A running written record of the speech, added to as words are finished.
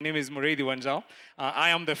My name is Murray Diwanjao. I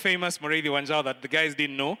am the famous Murray Diwanjao that the guys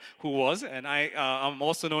didn't know who was, and I'm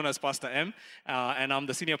also known as Pastor M, and I'm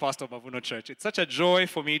the senior pastor of Mavuno Church. It's such a joy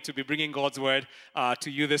for me to be bringing God's word to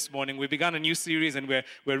you this morning. We began a new series, and we're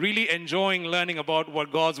really enjoying learning about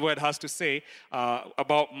what God's word has to say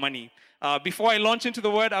about money. Before I launch into the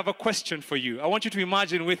word, I have a question for you. I want you to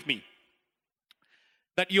imagine with me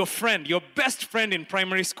that your friend, your best friend in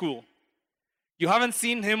primary school, you haven't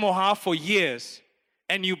seen him or her for years,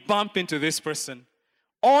 and you bump into this person,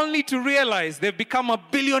 only to realize they've become a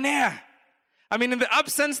billionaire. I mean, in the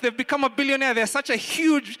absence, they've become a billionaire. They're such a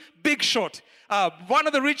huge, big shot. One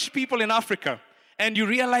of the rich people in Africa. And you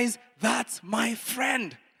realize, that's my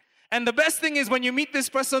friend. And the best thing is when you meet this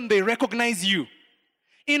person, they recognize you.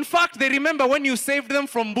 In fact, they remember when you saved them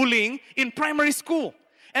from bullying in primary school.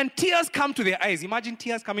 And tears come to their eyes. Imagine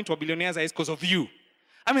tears coming to a billionaire's eyes because of you.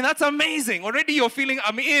 I mean, that's amazing. Already you're feeling,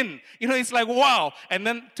 I'm in. You know, it's like, wow. And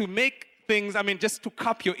then to make things, just to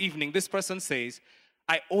cap your evening, this person says,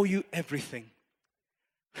 I owe you everything.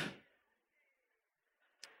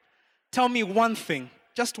 Tell me one thing,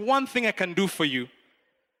 just one thing I can do for you,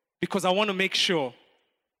 because I want to make sure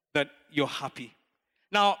that you're happy.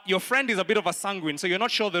 Now, your friend is a bit of a sanguine, so you're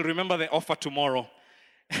not sure they'll remember the offer tomorrow.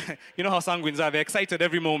 You know how sanguines are. They're excited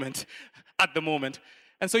every moment, at the moment.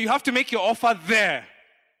 And so you have to make your offer there.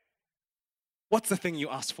 What's the thing you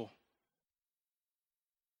ask for?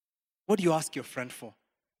 What do you ask your friend for?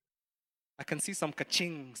 I can see some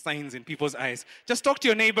ka-ching signs in people's eyes. Just talk to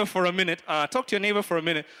your neighbor for a minute.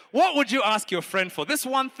 What would you ask your friend for? This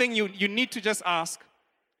one thing you need to just ask.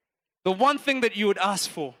 The one thing that you would ask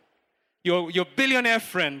for. Your billionaire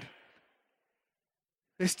friend.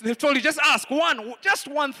 They've told you, just ask just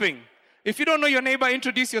one thing. If you don't know your neighbor,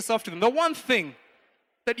 introduce yourself to them. The one thing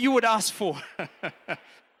that you would ask for.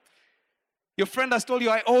 Your friend has told you,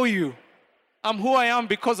 I owe you. I'm who I am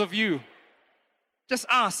because of you. Just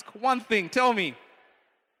ask one thing. Tell me.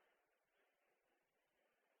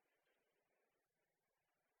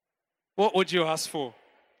 What would you ask for?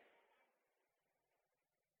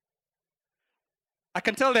 I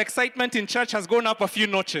can tell the excitement in church has gone up a few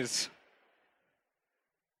notches.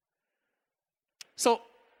 So,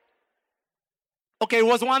 okay, it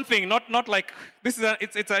was one thing, not like this is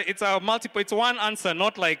it's a multiple. It's one answer,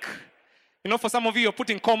 not like. For some of you, you're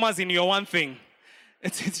putting commas in your one thing.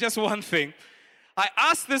 It's just one thing. I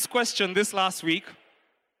asked this question this last week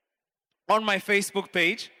on my Facebook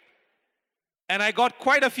page, and I got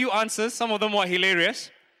quite a few answers. Some of them were hilarious.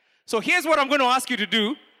 So here's what I'm going to ask you to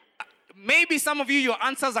do. Maybe some of you, your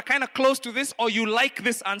answers are kind of close to this, or you like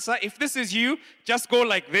this answer. If this is you, just go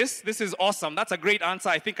like this. This is awesome. That's a great answer.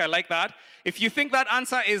 I think I like that. If you think that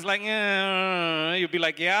answer is like, you'll be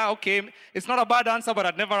like, yeah, okay. It's not a bad answer, but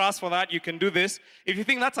I'd never ask for that. You can do this. If you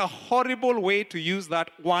think that's a horrible way to use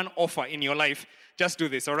that one offer in your life, just do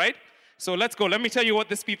this, all right? So let's go. Let me tell you what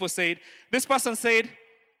these people said. This person said,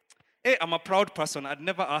 hey, I'm a proud person. I'd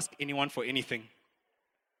never ask anyone for anything.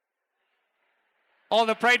 All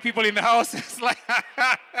the pride people in the house, it's like,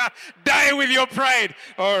 die with your pride.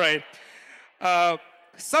 All right.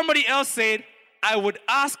 Somebody else said, I would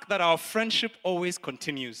ask that our friendship always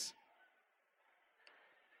continues.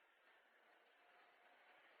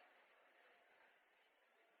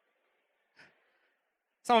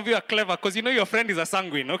 Some of you are clever because you know your friend is a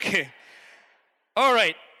sanguine. Okay. All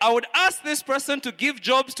right. I would ask this person to give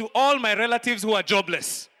jobs to all my relatives who are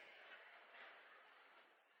jobless.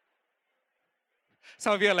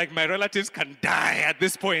 Some of you are like, my relatives can die at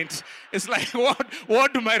this point. It's like,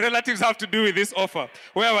 what do my relatives have to do with this offer?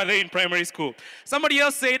 Where were they in primary school? Somebody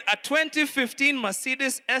else said, a 2015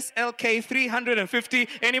 Mercedes SLK 350.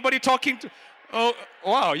 Anybody talking to? Oh,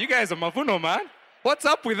 wow, you guys are Mavuno, man. What's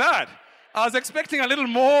up with that? I was expecting a little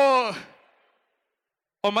more.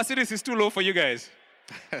 Oh, Mercedes is too low for you guys.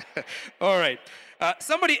 All right.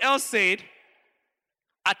 Somebody else said,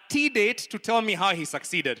 a tea date to tell me how he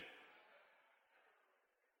succeeded.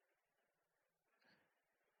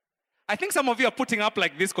 I think some of you are putting up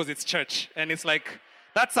like this because it's church. And it's like,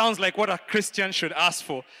 that sounds like what a Christian should ask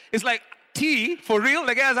for. It's like, tea, for real?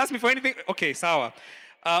 The guy has asked me for anything? Okay, sawa.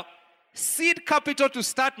 Seed capital to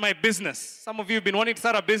start my business. Some of you have been wanting to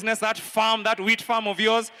start a business, that farm, that wheat farm of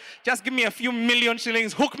yours. Just give me a few million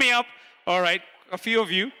shillings, hook me up. All right, a few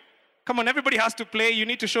of you. Come on, everybody has to play. You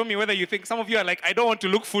need to show me whether you think. Some of you are like, I don't want to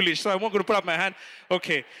look foolish, so I'm not going to put up my hand.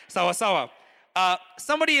 Okay, sawa.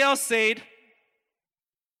 Somebody else said,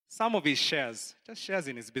 some of his shares, just shares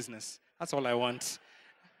in his business. That's all I want.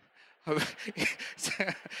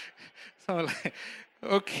 So like,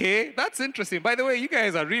 okay, that's interesting. By the way, you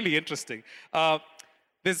guys are really interesting.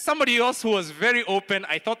 There's somebody else who was very open.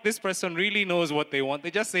 I thought this person really knows what they want.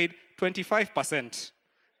 They just said 25%.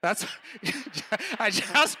 That's, I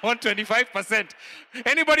just want 25%.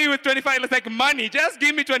 Anybody with 25, it's like money. Just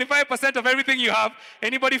give me 25% of everything you have.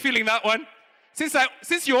 Anybody feeling that one?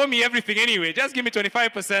 Since you owe me everything anyway, just give me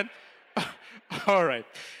 25%. All right.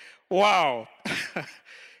 Wow.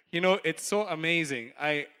 You know, it's so amazing.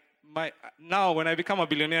 Now, when I become a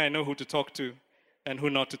billionaire, I know who to talk to and who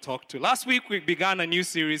not to talk to. Last week, we began a new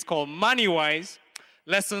series called Money Wise,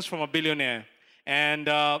 Lessons from a Billionaire. And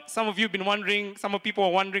some of you have been wondering, some of people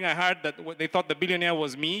are wondering, I heard that they thought the billionaire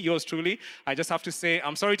was me, yours truly. I just have to say,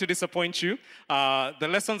 I'm sorry to disappoint you. The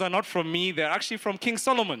lessons are not from me, they're actually from King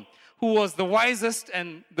Solomon, who was the wisest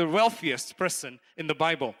and the wealthiest person in the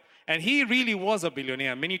Bible. And he really was a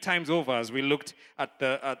billionaire many times over, as we looked at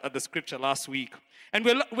the scripture last week. And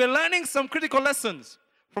we're learning some critical lessons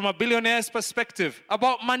from a billionaire's perspective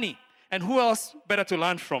about money. And who else better to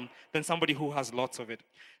learn from than somebody who has lots of it?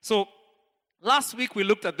 So last week we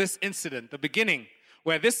looked at this incident, the beginning,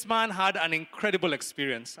 where this man had an incredible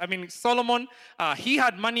experience. I mean, Solomon, he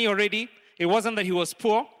had money already. It wasn't that he was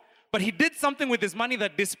poor, but he did something with his money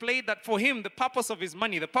that displayed that for him, the purpose of his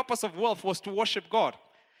money, the purpose of wealth was to worship God.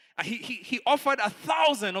 He offered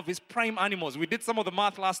 1,000 of his prime animals. We did some of the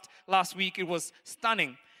math last week. It was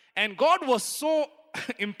stunning. And God was so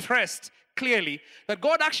impressed, clearly, that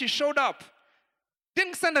God actually showed up.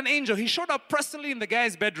 Didn't send an angel. He showed up personally in the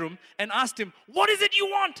guy's bedroom and asked him, "What is it you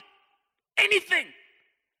want?" Anything.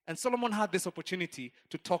 And Solomon had this opportunity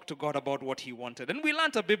to talk to God about what he wanted. And we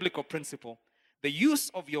learned a biblical principle. The use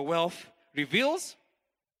of your wealth reveals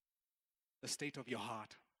the state of your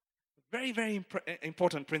heart. Very, very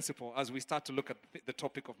important principle as we start to look at the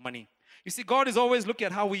topic of money. You see, God is always looking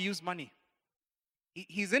at how we use money.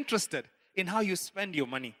 He's interested in how you spend your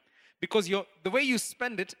money, because the way you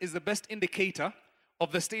spend it is the best indicator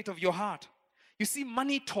of the state of your heart. You see,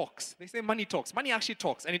 money talks. They say money talks. Money actually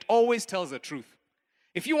talks, and it always tells the truth.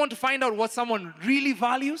 If you want to find out what someone really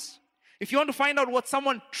values, if you want to find out what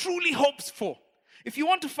someone truly hopes for, if you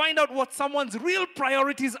want to find out what someone's real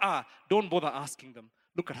priorities are, don't bother asking them.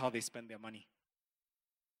 Look at how they spend their money.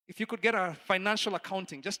 If you could get a financial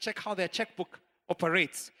accounting, just check how their checkbook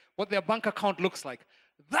operates, what their bank account looks like.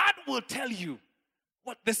 That will tell you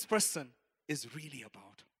what this person is really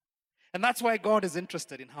about. And that's why God is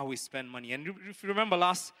interested in how we spend money. And if you remember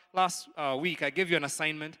last week, I gave you an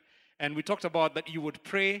assignment, and we talked about that you would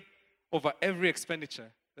pray over every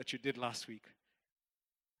expenditure that you did last week.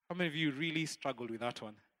 How many of you really struggled with that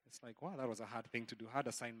one? It's like, wow, that was a hard thing to do, hard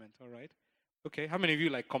assignment, all right? Okay, how many of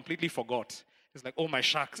you completely forgot? It's like, oh my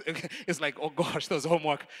shucks. It's like, oh gosh, that was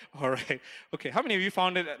homework. All right. Okay, how many of you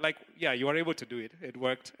found it yeah, you were able to do it. It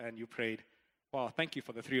worked and you prayed. Wow, thank you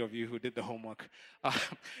for the 3 of you who did the homework.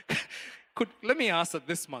 Let me ask that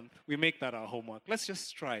this month we make that our homework. Let's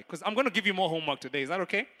just try, because I'm going to give you more homework today. Is that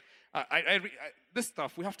okay? This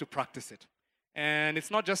stuff, we have to practice it. And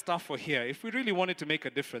it's not just stuff for here. If we really wanted to make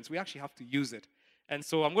a difference, we actually have to use it. And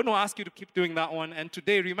so I'm going to ask you to keep doing that one. And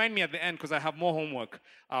today, remind me at the end, because I have more homework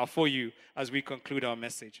for you as we conclude our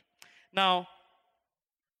message. Now,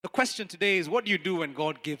 the question today is, what do you do when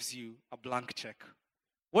God gives you a blank check?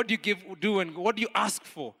 What do you ask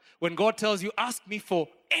for when God tells you, ask me for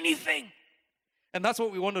anything? And that's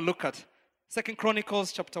what we want to look at. 2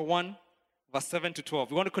 Chronicles chapter 1, verse 7 to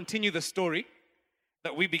 12. We want to continue the story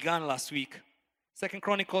that we began last week. 2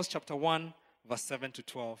 Chronicles chapter 1, verse 7 to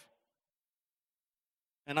 12.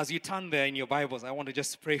 And as you turn there in your Bibles, I want to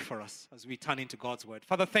just pray for us as we turn into God's Word.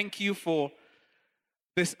 Father, thank you for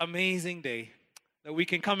this amazing day that we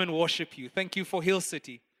can come and worship you. Thank you for Hill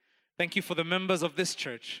City. Thank you for the members of this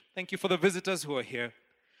church. Thank you for the visitors who are here.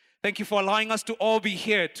 Thank you for allowing us to all be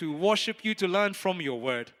here to worship you, to learn from your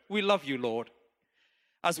Word. We love you, Lord.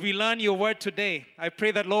 As we learn your Word today, I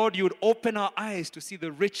pray that, Lord, you would open our eyes to see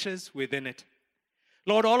the riches within it.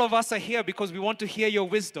 Lord, all of us are here because we want to hear your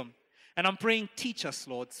wisdom. And I'm praying, teach us,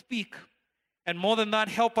 Lord, speak. And more than that,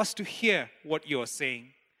 help us to hear what you are saying.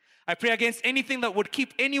 I pray against anything that would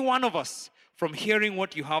keep any one of us from hearing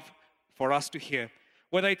what you have for us to hear.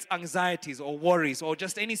 Whether it's anxieties or worries or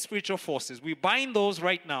just any spiritual forces, we bind those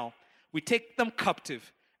right now. We take them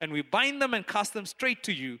captive and we bind them and cast them straight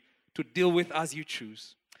to you to deal with as you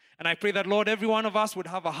choose. And I pray that, Lord, every one of us would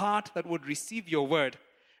have a heart that would receive your word,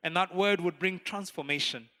 and that word would bring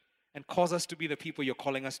transformation and cause us to be the people you're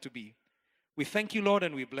calling us to be. We thank you, Lord,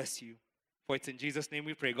 and we bless you. For it's in Jesus' name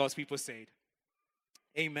we pray. God's people say it.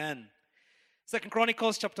 Amen. 2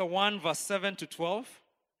 Chronicles chapter 1, verse 7 to 12.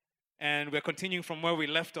 And we're continuing from where we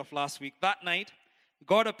left off last week. That night,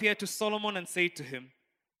 God appeared to Solomon and said to him,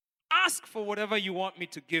 ask for whatever you want me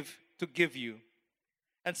to give you.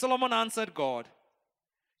 And Solomon answered God,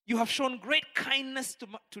 "You have shown great kindness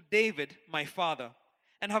to David, my father,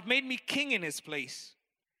 and have made me king in his place.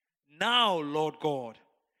 Now, Lord God,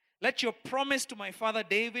 let your promise to my father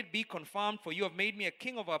David be confirmed, for you have made me a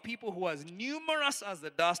king of our people who are as numerous as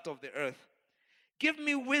the dust of the earth. Give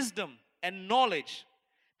me wisdom and knowledge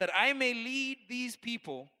that I may lead these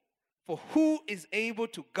people, for who is able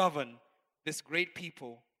to govern this great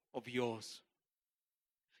people of yours?"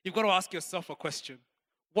 You've got to ask yourself a question.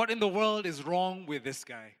 What in the world is wrong with this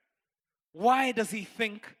guy? Why does he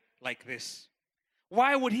think like this?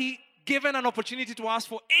 Why would he, given an opportunity to ask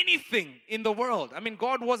for anything in the world? I mean,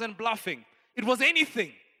 God wasn't bluffing. It was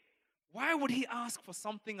anything. Why would he ask for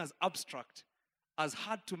something as abstract, as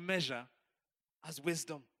hard to measure as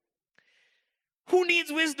wisdom? Who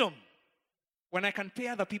needs wisdom when I can pay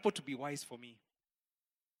other people to be wise for me?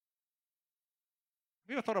 Have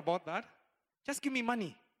you ever thought about that? Just give me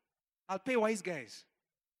money. I'll pay wise guys.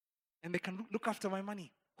 And they can look after my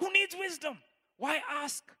money. Who needs wisdom? Why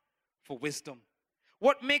ask for wisdom?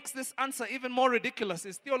 What makes this answer even more ridiculous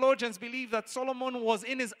is theologians believe that Solomon was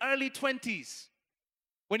in his early 20s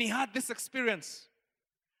when he had this experience.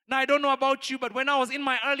 Now, I don't know about you, but when I was in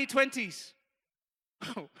my early 20s,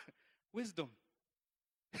 wisdom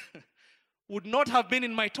would not have been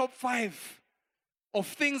in my top 5 of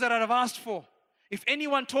things that I'd have asked for if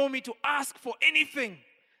anyone told me to ask for anything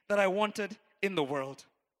that I wanted in the world.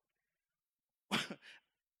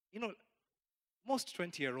 You know, most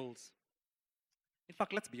 20-year-olds, in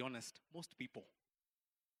fact, let's be honest, most people,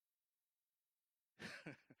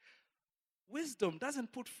 wisdom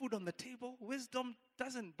doesn't put food on the table. Wisdom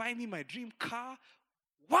doesn't buy me my dream car.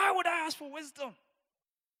 Why would I ask for wisdom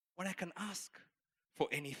when I can ask for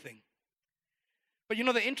anything? But you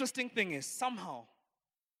know, the interesting thing is somehow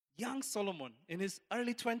young Solomon in his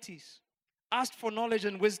early 20s asked for knowledge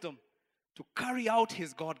and wisdom to carry out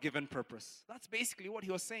his God-given purpose. That's basically what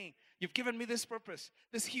he was saying. You've given me this purpose,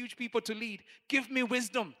 this huge people to lead. Give me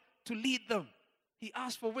wisdom to lead them. He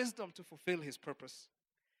asked for wisdom to fulfill his purpose.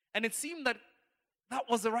 And it seemed that that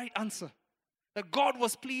was the right answer, that God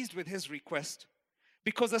was pleased with his request.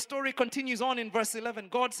 Because the story continues on in verse 11.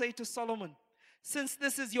 God said to Solomon, "Since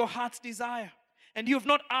this is your heart's desire, and you have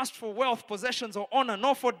not asked for wealth, possessions, or honor,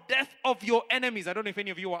 nor for death of your enemies." I don't know if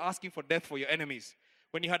any of you were asking for death for your enemies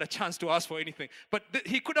when you had a chance to ask for anything. But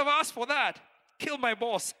he could have asked for that. Kill my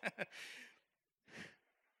boss.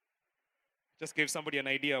 Just gave somebody an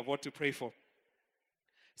idea of what to pray for.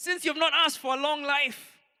 "Since you have not asked for a long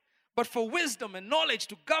life, but for wisdom and knowledge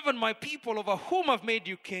to govern my people over whom I've made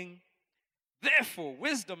you king, therefore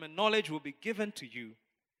wisdom and knowledge will be given to you.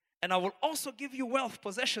 And I will also give you wealth,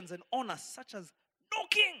 possessions, and honor such as no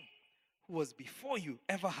king who was before you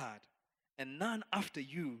ever had, and none after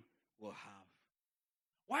you will have."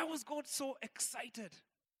 Why was God so excited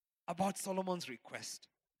about Solomon's request?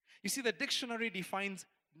 You see, the dictionary defines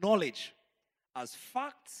knowledge as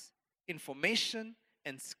facts, information,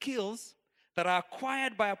 and skills that are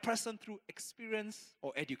acquired by a person through experience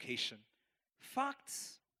or education.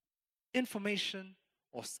 Facts, information,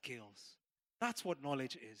 or skills. That's what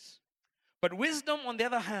knowledge is. But wisdom, on the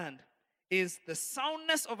other hand, is the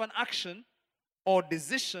soundness of an action or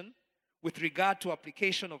decision with regard to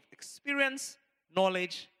application of experience,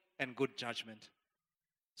 knowledge, and good judgment.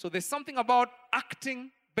 So there's something about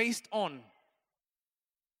acting based on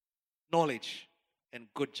knowledge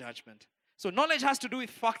and good judgment. So knowledge has to do with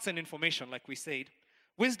facts and information, like we said.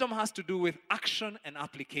 Wisdom has to do with action and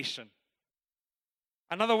application.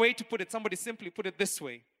 Another way to put it, somebody simply put it this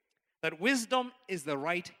way, that wisdom is the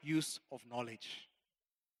right use of knowledge.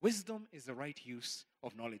 Wisdom is the right use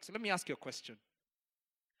of knowledge. So let me ask you a question.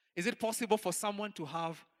 Is it possible for someone to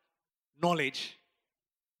have knowledge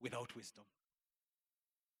without wisdom?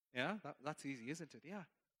 Yeah, that's easy, isn't it? Yeah.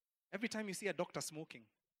 Every time you see a doctor smoking,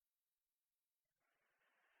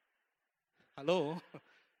 hello?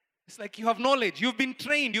 It's like you have knowledge, you've been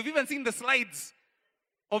trained, you've even seen the slides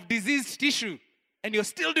of diseased tissue, and you're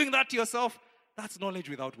still doing that to yourself. That's knowledge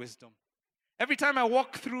without wisdom. Every time I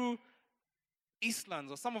walk through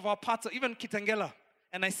Eastlands or some of our parts, or even Kitengela,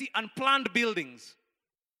 and I see unplanned buildings,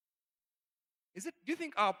 do you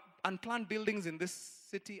think our unplanned buildings in this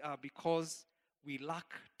city are because we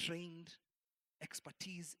lack trained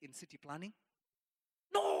expertise in city planning?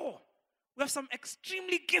 No! We have some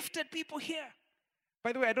extremely gifted people here.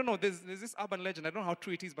 By the way, I don't know, there's this urban legend, I don't know how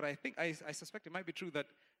true it is, but I suspect it might be true that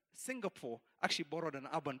Singapore actually borrowed an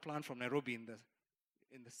urban plan from Nairobi in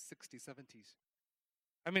the 60s, 70s.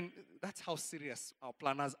 I mean, that's how serious our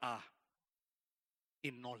planners are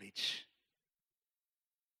in knowledge.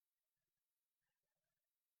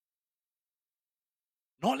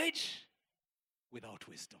 Knowledge without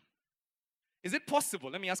wisdom. Is it possible?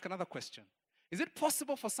 Let me ask another question. Is it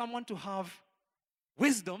possible for someone to have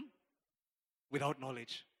wisdom without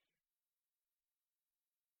knowledge?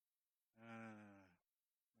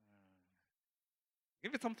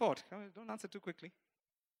 Give it some thought. Don't answer too quickly.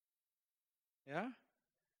 Yeah?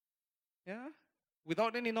 Yeah?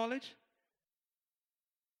 Without any knowledge?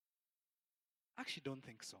 I actually don't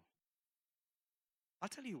think so. I'll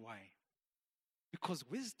tell you why. Because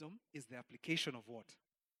wisdom is the application of what?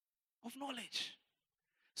 Of knowledge.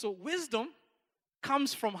 So wisdom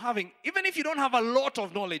comes from having, even if you don't have a lot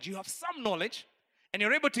of knowledge, you have some knowledge, and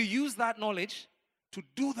you're able to use that knowledge to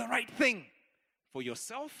do the right thing for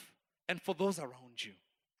yourself and for those around you.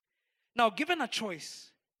 Now, given a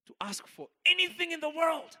choice to ask for anything in the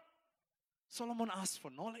world, Solomon asked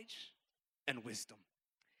for knowledge and wisdom.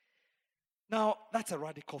 Now, that's a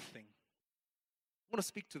radical thing. I want to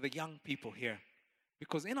speak to the young people here,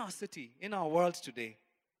 because in our city, in our world today,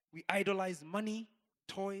 we idolize money,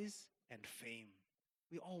 toys, and fame.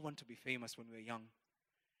 We all want to be famous when we're young.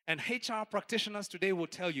 And HR practitioners today will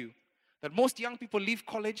tell you that most young people leave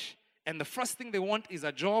college and the first thing they want is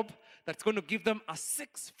a job that's going to give them a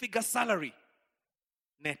 6-figure salary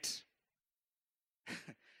net.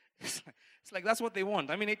 It's like that's what they want.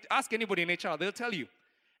 I mean, ask anybody in HR, they'll tell you.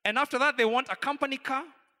 And after that, they want a company car,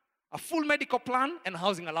 a full medical plan, and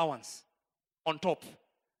housing allowance on top.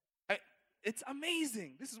 It's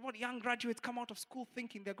amazing. This is what young graduates come out of school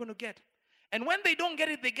thinking they're going to get. And when they don't get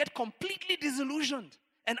it, they get completely disillusioned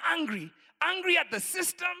and angry. Angry at the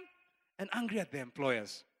system and angry at their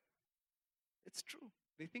employers. It's true.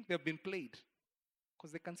 They think they've been played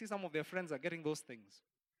because they can see some of their friends are getting those things.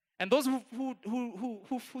 And those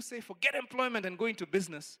who say forget employment and go into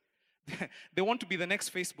business, they want to be the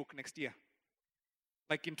next Facebook next year,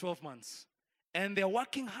 like in 12 months. And they're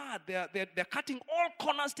working hard. They're cutting all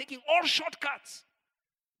corners, taking all shortcuts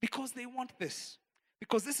because they want this.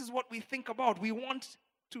 Because this is what we think about. We want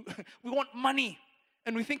money,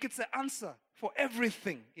 and we think it's the answer for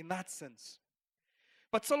everything in that sense.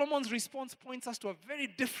 But Solomon's response points us to a very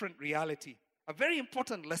different reality, a very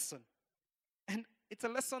important lesson. And it's a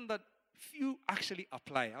lesson that few actually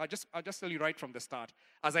apply. I'll just tell you right from the start.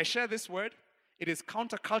 As I share this word, it is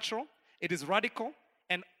countercultural, it is radical,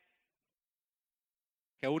 and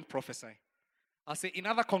I won't prophesy. I'll say in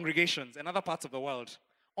other congregations, in other parts of the world,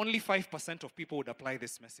 only 5% of people would apply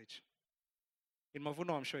this message. In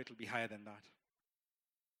Mavuno, I'm sure it'll be higher than that.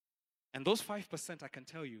 And those 5%, I can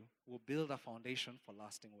tell you, will build a foundation for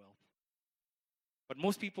lasting wealth. But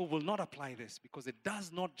most people will not apply this because it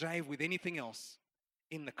does not jive with anything else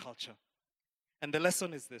in the culture. And the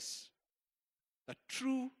lesson is this, that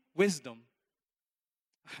true wisdom,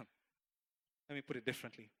 let me put it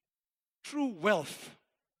differently, true wealth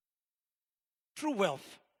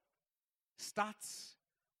starts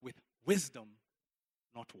with wisdom,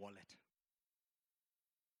 not wallet.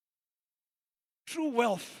 True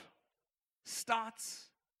wealth starts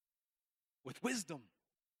with wisdom,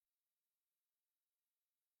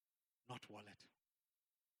 not wallet.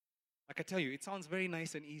 Like I tell you, it sounds very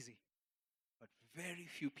nice and easy, but very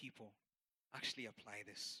few people actually apply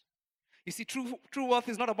this. You see, true wealth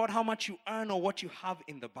is not about how much you earn or what you have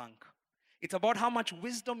in the bank. It's about how much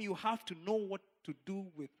wisdom you have to know what to do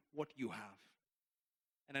with what you have.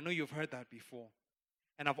 And I know you've heard that before.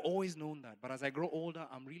 And I've always known that. But as I grow older,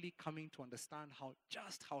 I'm really coming to understand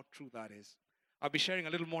just how true that is. I'll be sharing a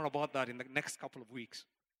little more about that in the next couple of weeks.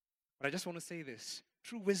 But I just want to say this.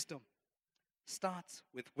 True wisdom starts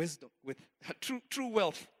with wisdom. True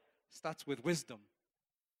wealth starts with wisdom,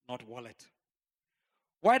 not wallet.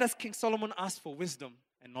 Why does King Solomon ask for wisdom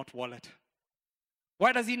and not wallet?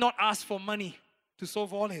 Why does he not ask for money to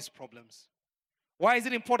solve all his problems? Why is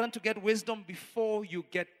it important to get wisdom before you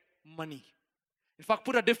get money? In fact,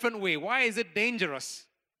 put a different way, why is it dangerous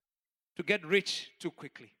to get rich too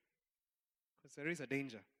quickly? Because there is a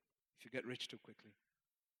danger if you get rich too quickly.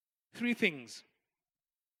 3 things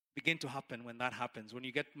begin to happen when that happens, when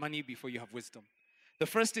you get money before you have wisdom. The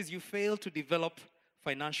first is you fail to develop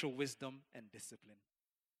financial wisdom and discipline.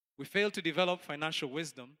 We fail to develop financial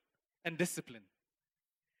wisdom and discipline.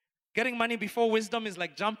 Getting money before wisdom is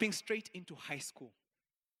like jumping straight into high school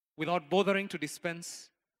without bothering to dispense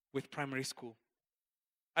with primary school.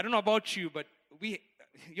 I don't know about you, but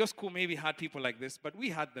your school maybe had people like this, but we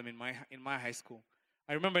had them in my high school.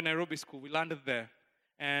 I remember in Nairobi school, we landed there.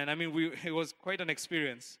 And I mean, it was quite an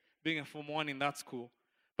experience being a Form 1 in that school.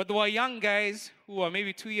 But there were young guys who were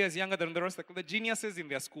maybe 2 years younger than the rest, the geniuses in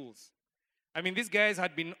their schools. I mean, these guys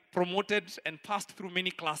had been promoted and passed through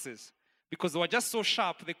many classes because they were just so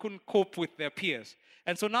sharp, they couldn't cope with their peers.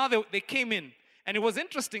 And so now they came in, And it was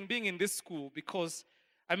interesting being in this school because,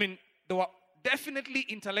 I mean, there were definitely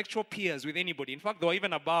intellectual peers with anybody. In fact, they were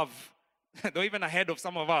even above, they were even ahead of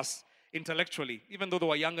some of us intellectually, even though they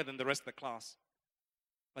were younger than the rest of the class.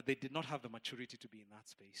 But they did not have the maturity to be in that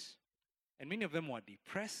space. And many of them were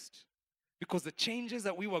depressed because the changes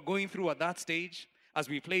that we were going through at that stage, as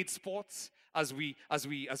we played sports, as we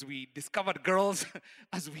discovered girls,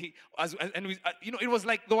 it was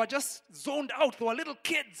like they were just zoned out. They were little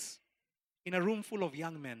kids in a room full of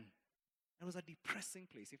young men. It was a depressing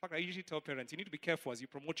place. In fact, I usually tell parents, you need to be careful as you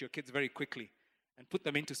promote your kids very quickly and put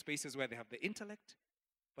them into spaces where they have the intellect,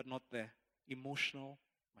 but not the emotional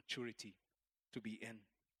maturity to be in.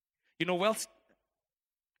 You know,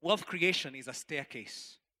 wealth creation is a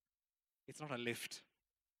staircase. It's not a lift.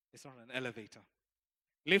 It's not an elevator.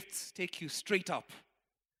 Lifts take you straight up.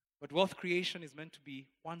 But wealth creation is meant to be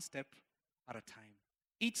one step at a time.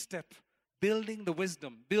 Each step, building the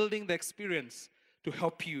wisdom, building the experience to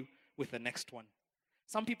help you with the next one.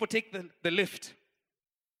 Some people take the lift.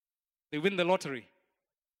 They win the lottery.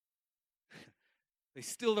 They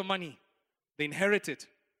steal the money. They inherit it.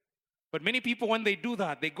 But many people, when they do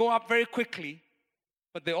that, they go up very quickly,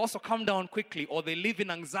 but they also come down quickly, or they live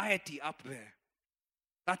in anxiety up there.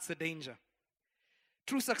 That's the danger.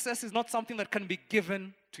 True success is not something that can be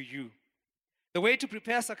given to you. The way to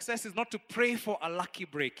prepare success is not to pray for a lucky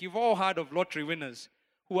break. You've all heard of lottery winners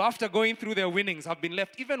who, after going through their winnings, have been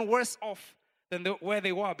left even worse off than where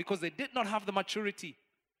they were because they did not have the maturity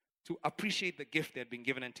to appreciate the gift they had been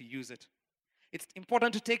given and to use it. It's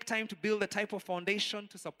important to take time to build a type of foundation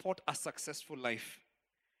to support a successful life.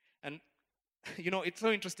 And, you know, it's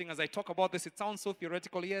so interesting as I talk about this, it sounds so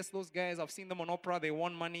theoretical. Yes, those guys, I've seen them on Oprah, they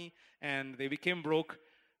won money and they became broke.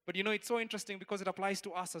 But, you know, it's so interesting because it applies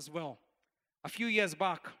to us as well. A few years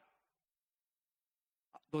back,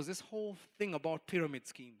 there was this whole thing about pyramid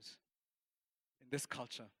schemes in this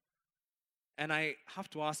culture. And I have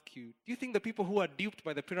to ask you, do you think the people who are duped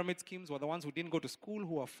by the pyramid schemes were the ones who didn't go to school,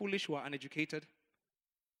 who are foolish, who are uneducated?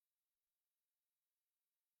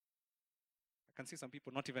 I can see some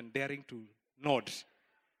people not even daring to nod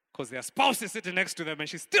because their spouse is sitting next to them and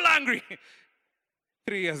she's still angry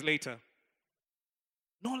 3 years later.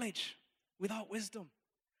 Knowledge without wisdom.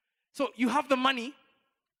 So you have the money,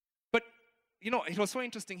 but, you know, it was so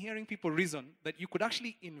interesting hearing people reason that you could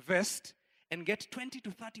actually invest and get 20 to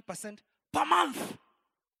 30% per month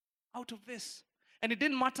out of this. And it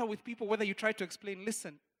didn't matter with people whether you try to explain,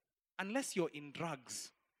 listen, unless you're in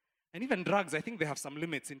drugs, and even drugs, I think they have some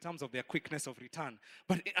limits in terms of their quickness of return.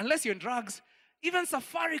 But unless you're in drugs, even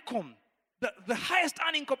Safaricom, the highest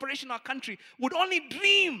earning corporation in our country, would only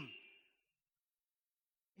dream.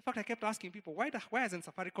 In fact, I kept asking people, why hasn't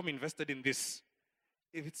Safaricom invested in this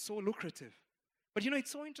if it's so lucrative? But you know,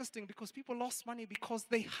 it's so interesting because people lost money because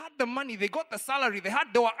they had the money, they got the salary, they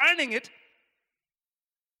were earning it.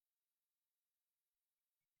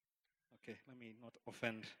 Okay, let me not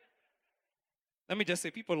offend. Let me just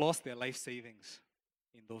say, people lost their life savings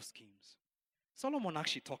in those schemes. Solomon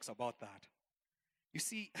actually talks about that. You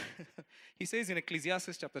see, he says in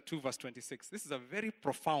Ecclesiastes chapter 2, verse 26, this is a very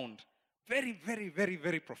profound, very, very, very,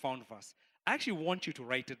 very profound verse. I actually want you to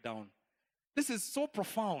write it down. This is so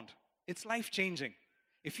profound. It's life-changing.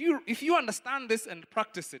 If you understand this and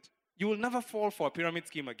practice it, you will never fall for a pyramid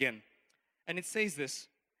scheme again. And it says this,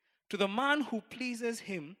 to the man who pleases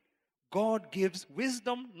him, God gives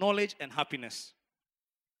wisdom, knowledge, and happiness.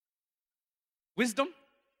 Wisdom,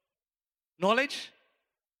 knowledge,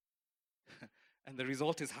 and the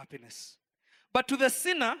result is happiness. But to the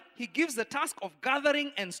sinner, he gives the task of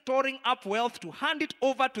gathering and storing up wealth to hand it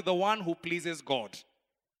over to the one who pleases God.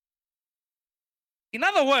 In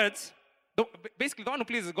other words, basically the one who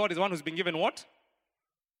pleases God is the one who's been given what?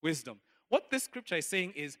 Wisdom. What this scripture is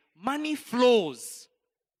saying is money flows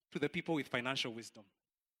to the people with financial wisdom.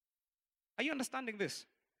 Are you understanding this?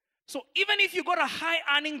 So even if you got a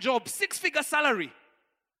high-earning job, 6-figure salary,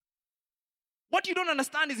 what you don't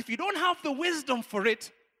understand is if you don't have the wisdom for it,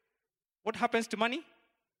 what happens to money?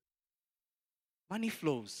 Money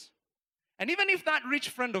flows. And even if that rich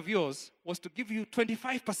friend of yours was to give you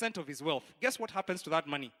 25% of his wealth, guess what happens to that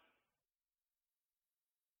money?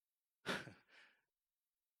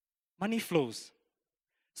 Money flows.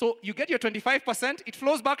 So you get your 25%, it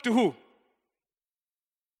flows back to who?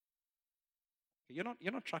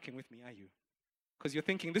 You're not tracking with me, are you? Because you're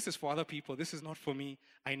thinking, this is for other people, this is not for me.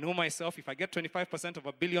 I know myself, if I get 25% of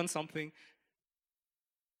 $1 billion something,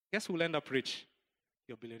 guess who will end up rich?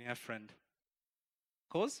 Your billionaire friend.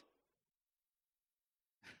 Cause?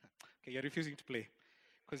 Okay, you're refusing to play.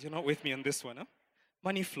 Because you're not with me on this one. Huh?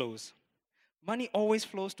 Money flows. Money always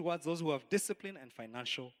flows towards those who have discipline and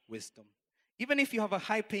financial wisdom. Even if you have a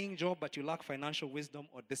high-paying job but you lack financial wisdom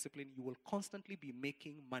or discipline, you will constantly be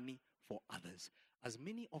making money for others, as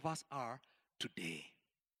many of us are today.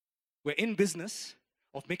 We're in business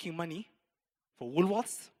of making money for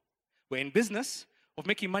Woolworths. We're in business of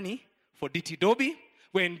making money for DT Dobie.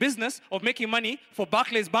 We're in business of making money for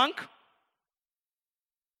Barclays Bank.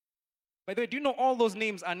 By the way, do you know all those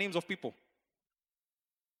names are names of people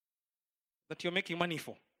that you're making money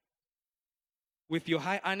for? With your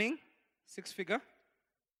high earning, 6-figure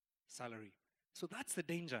salary. So that's the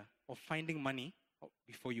danger of finding money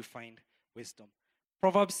before you find wisdom.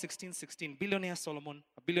 Proverbs 16:16, billionaire Solomon,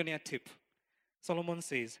 a billionaire tip. Solomon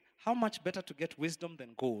says, how much better to get wisdom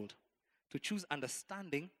than gold, to choose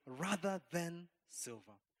understanding rather than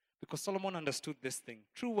silver. Because Solomon understood this thing.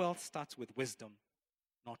 True wealth starts with wisdom,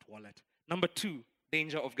 not wallet. Number 2,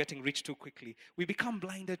 danger of getting rich too quickly. We become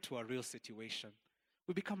blinded to our real situation.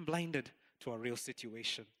 We become blinded to our real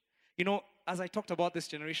situation. You know, as I talked about this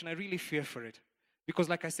generation, I really fear for it. Because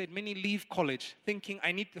like I said, many leave college thinking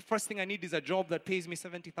the first thing I need is a job that pays me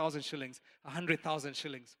 70,000 shillings, 100,000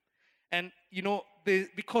 shillings. And, you know,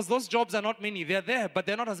 because those jobs are not many, they're there, but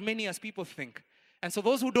they're not as many as people think. And so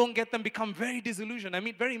those who don't get them become very disillusioned. I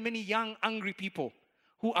meet very many young, angry people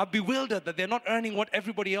who are bewildered that they're not earning what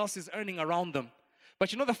everybody else is earning around them.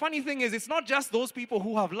 But you know, the funny thing is, it's not just those people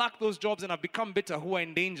who have lacked those jobs and have become bitter who are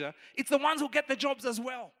in danger. It's the ones who get the jobs as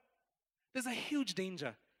well. There's a huge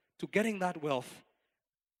danger to getting that wealth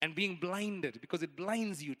and being blinded, because it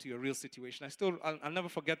blinds you to your real situation. I'll never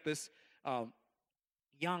forget this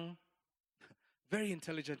young, very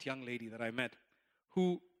intelligent young lady that I met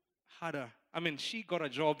who she got a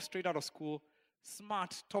job straight out of school,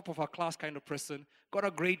 smart, top of her class kind of person, got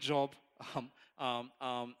a great job,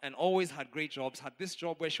 and always had great jobs, had this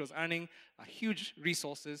job where she was earning huge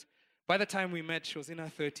resources. By the time we met, she was in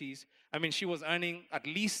her 30s. She was earning at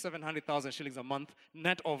least 700,000 shillings a month,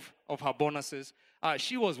 net of her bonuses.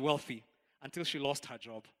 She was wealthy until she lost her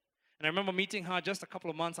job. And I remember meeting her just a couple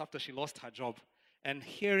of months after she lost her job and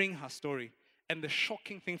hearing her story. And the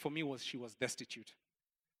shocking thing for me was she was destitute.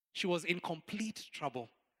 She was in complete trouble.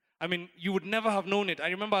 You would never have known it. I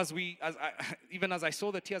remember even as I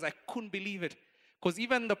saw the tears, I couldn't believe it. Because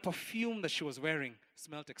even the perfume that she was wearing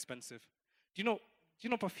smelled expensive. Do you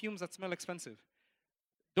know perfumes that smell expensive?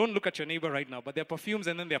 Don't look at your neighbor right now, but they're perfumes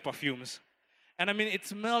and then they're perfumes. And it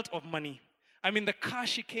smelled of money. The car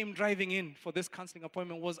she came driving in for this counseling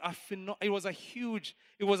appointment was it was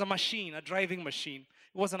a machine, a driving machine.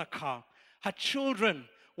 It wasn't a car. Her children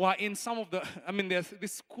were in some of there's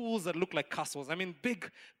these schools that look like castles.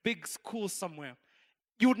 Big schools somewhere.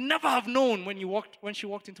 You would never have known when she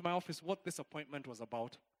walked into my office what this appointment was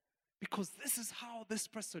about. Because this is how this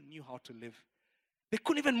person knew how to live. They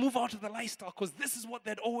couldn't even move out of the lifestyle because this is what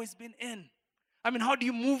they'd always been in. How do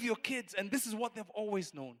you move your kids? And this is what they've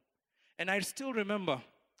always known. And I still remember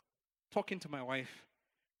talking to my wife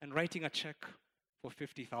and writing a check for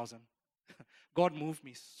 50,000. God moved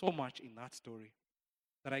me so much in that story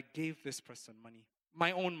that I gave this person money,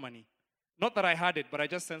 my own money. Not that I had it, but I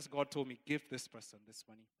just sensed God told me, give this person this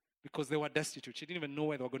money. Because they were destitute. She didn't even know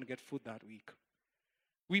where they were going to get food that week.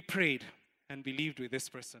 We prayed and believed with this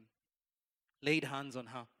person. Laid hands on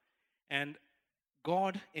her. And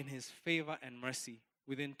God, in His favor and mercy,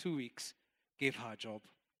 within 2 weeks, gave her a job.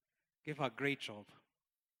 Gave her a great job.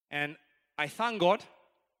 And I thank God.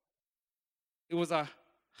 It was a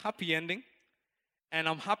happy ending. And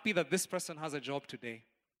I'm happy that this person has a job today.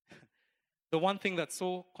 The one thing that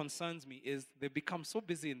so concerns me is they become so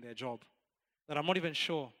busy in their job that I'm not even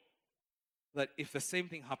sure that if the same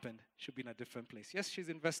thing happened, she'd be in a different place. Yes, she's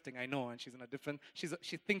investing, I know, and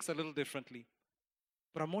she thinks a little differently.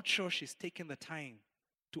 But I'm not sure she's taken the time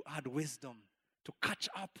to add wisdom, to catch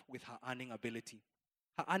up with her earning ability.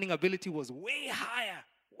 Her earning ability was way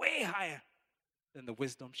higher than the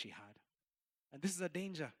wisdom she had. And this is a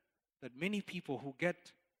danger that many people who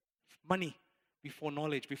get money before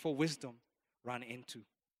knowledge, before wisdom, run into.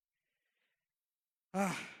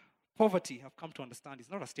 Poverty, I've come to understand, is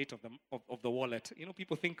not a state of the wallet.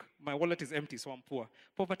 People think my wallet is empty, so I'm poor.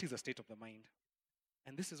 Poverty is a state of the mind.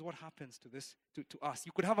 And this is what happens to us.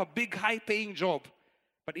 You could have a big, high-paying job,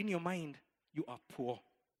 but in your mind, you are poor.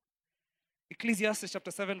 Ecclesiastes chapter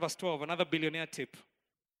 7, verse 12, another billionaire tip.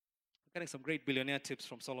 We're getting some great billionaire tips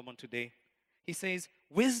from Solomon today. He says,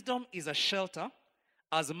 wisdom is a shelter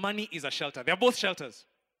as money is a shelter. They're both shelters,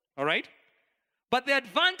 all right? But the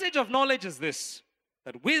advantage of knowledge is this,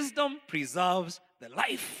 that wisdom preserves the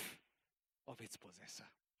life of its possessor.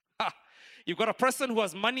 You've got a person who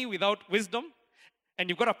has money without wisdom, and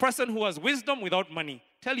you've got a person who has wisdom without money.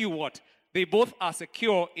 Tell you what, they both are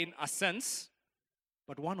secure in a sense,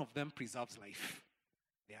 but one of them preserves life.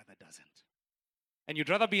 The other doesn't. And you'd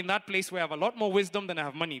rather be in that place where I have a lot more wisdom than I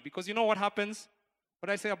have money. Because you know what happens? What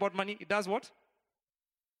I say about money? It does what? It's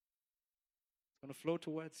going to flow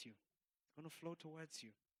towards you. It's going to flow towards you.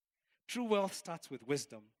 True wealth starts with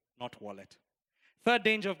wisdom, not wallet. Third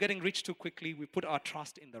danger of getting rich too quickly, we put our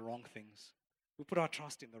trust in the wrong things. We put our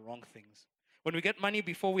trust in the wrong things. When we get money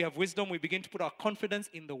before we have wisdom, we begin to put our confidence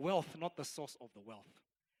in the wealth, not the source of the wealth.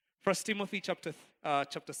 1 Timothy chapter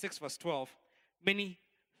 6, verse 12. Many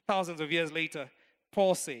thousands of years later,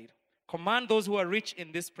 Paul said, "Command those who are rich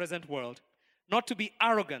in this present world not to be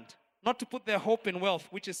arrogant, not to put their hope in wealth,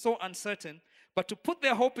 which is so uncertain, but to put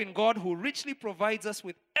their hope in God, who richly provides us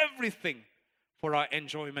with everything for our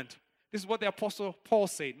enjoyment." This is what the Apostle Paul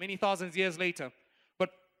said many thousands of years later.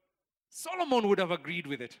 But Solomon would have agreed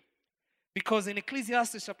with it. Because in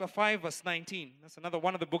Ecclesiastes chapter 5, verse 19, that's another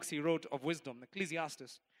one of the books he wrote of wisdom,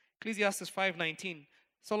 Ecclesiastes 5:19,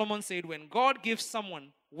 Solomon said, when God gives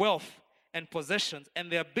someone wealth and possessions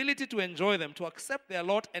and the ability to enjoy them, to accept their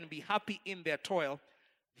lot and be happy in their toil,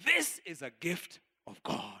 this is a gift of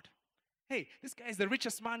God. Hey, this guy is the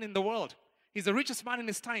richest man in the world. He's the richest man in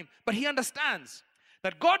his time. But he understands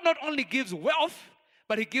that God not only gives wealth,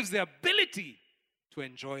 but he gives the ability to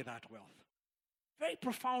enjoy that wealth. Very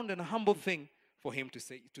profound and a humble thing for him to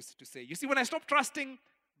say. You see, when I stop trusting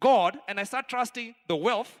God and I start trusting the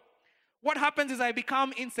wealth, what happens is I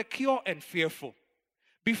become insecure and fearful.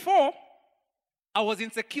 Before, I was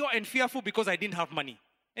insecure and fearful because I didn't have money.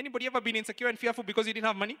 Anybody ever been insecure and fearful because you didn't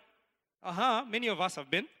have money? Many of us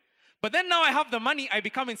have been. But then now I have the money, I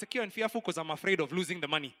become insecure and fearful because I'm afraid of losing the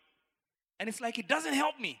money. And it's like it doesn't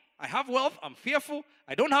help me. I have wealth, I'm fearful.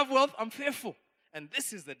 I don't have wealth, I'm fearful. And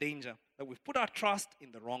this is the danger, that we've put our trust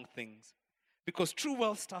in the wrong things. Because true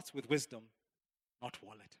wealth starts with wisdom, not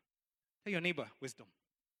wallet. Tell your neighbor, wisdom.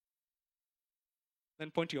 Then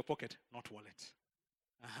point to your pocket, not wallet.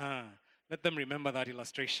 Let them remember that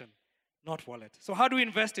illustration, not wallet. So how do we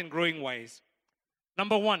invest in growing wise?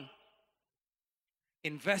 Number one,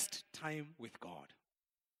 invest time with God.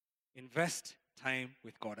 Invest time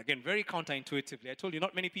with God. Again, very counterintuitively. I told you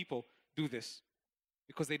not many people do this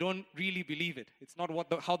because they don't really believe it. It's not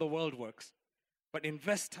how the world works. But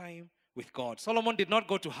invest time with God. Solomon did not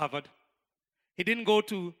go to Harvard. He didn't go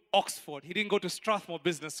to Oxford. He didn't go to Strathmore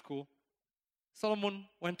Business School. Solomon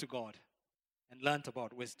went to God and learned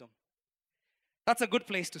about wisdom. That's a good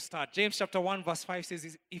place to start. James chapter 1 verse 5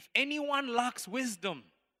 says, if anyone lacks wisdom,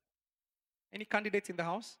 any candidates in the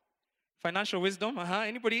house? Financial wisdom?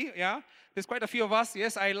 Anybody? Yeah? There's quite a few of us.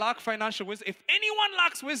 Yes, I lack financial wisdom. If anyone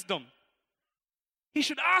lacks wisdom, he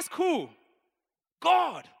should ask who?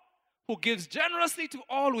 God, who gives generously to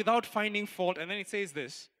all without finding fault. And then it says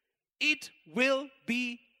this, it will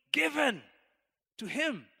be given to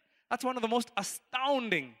him. That's one of the most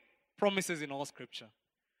astounding promises in all Scripture.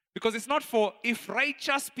 Because it's not for if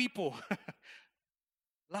righteous people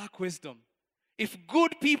lack wisdom, if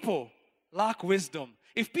good people lack wisdom,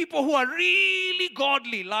 if people who are really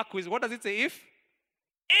godly lack wisdom. What does it say? If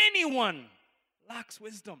anyone lacks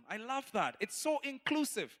wisdom. I love that. It's so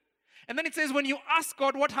inclusive. And then it says when you ask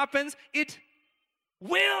God what happens, it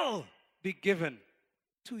will be given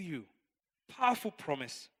to you. Powerful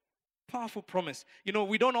promise. Powerful promise. You know,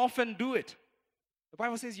 we don't often do it. The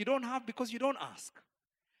Bible says you don't have because you don't ask.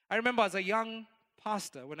 I remember as a young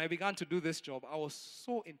pastor, when I began to do this job, I was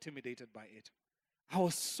so intimidated by it. I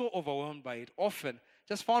was so overwhelmed by it. Often,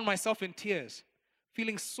 just found myself in tears,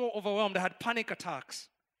 feeling so overwhelmed. I had panic attacks.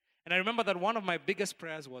 And I remember that one of my biggest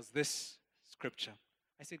prayers was this scripture.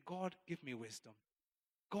 I said, God, give me wisdom.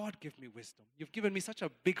 God, give me wisdom. You've given me such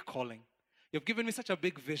a big calling. You've given me such a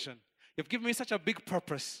big vision. You've given me such a big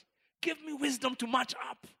purpose. Give me wisdom to match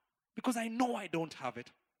up because I know I don't have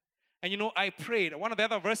it. And you know, I prayed. One of the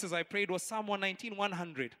other verses I prayed was Psalm 119,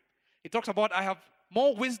 100. It talks about, I have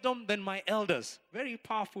more wisdom than my elders. Very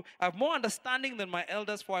powerful. I have more understanding than my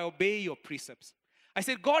elders, for I obey your precepts. I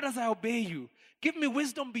said, God, as I obey you, give me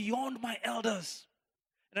wisdom beyond my elders.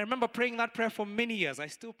 And I remember praying that prayer for many years. I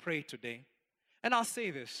still pray today. And I'll say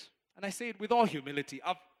this, and I say it with all humility.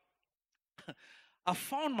 I've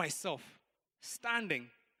found myself standing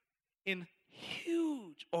in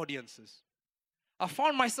huge audiences. I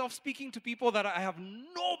found myself speaking to people that I have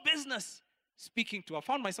no business speaking to. I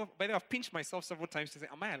found myself, by the way, I've pinched myself several times to say,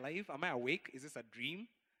 am I alive? Am I awake? Is this a dream?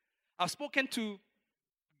 I've spoken to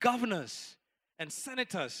governors and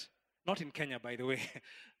senators, not in Kenya, by the way.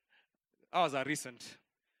 I was a recent,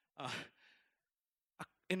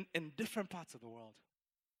 in different parts of the world.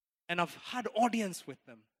 And I've had audience with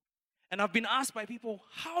them. And I've been asked by people,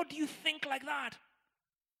 how do you think like that?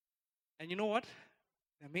 And you know what?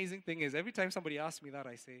 The amazing thing is, every time somebody asks me that,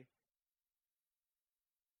 I say,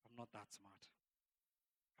 I'm not that smart.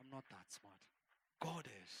 I'm not that smart. God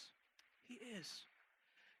is. He is.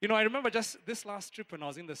 You know, I remember just this last trip when I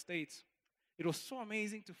was in the States, it was so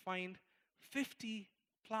amazing to find 50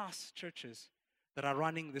 plus churches that are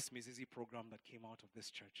running this Mizizi program that came out of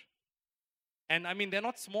this church. And I mean, they're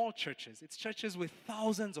not small churches. It's churches with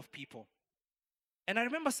thousands of people. And I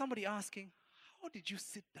remember somebody asking, how did you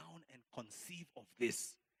sit down and conceive of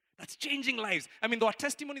this? That's changing lives. I mean, there are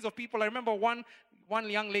testimonies of people. I remember one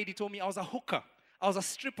young lady told me, I was a hooker. I was a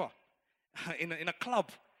stripper in a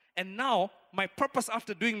club. And now, my purpose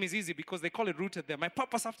after doing Mizizi, because they call it Rooted there, my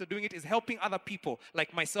purpose after doing it is helping other people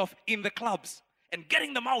like myself in the clubs and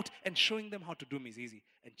getting them out and showing them how to do Mizizi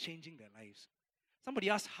and changing their lives. Somebody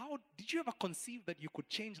asked, how did you ever conceive that you could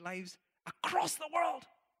change lives across the world?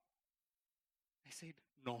 I said,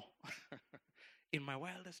 no. In my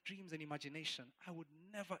wildest dreams and imagination, I would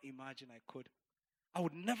never imagine I could. I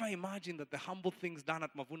would never imagine that the humble things done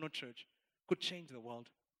at Mavuno Church could change the world.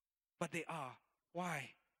 But they are. Why?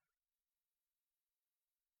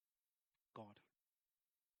 God.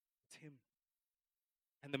 It's Him.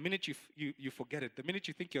 And the minute you forget it, the minute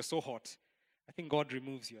you think you're so hot, I think God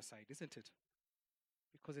removes you aside, isn't it?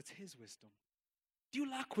 Because it's His wisdom. Do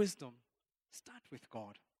you lack wisdom? Start with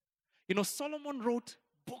God. You know, Solomon wrote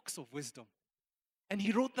books of wisdom. And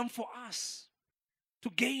he wrote them for us to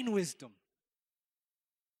gain wisdom.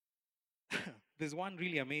 There's one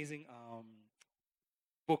really amazing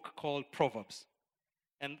book called Proverbs.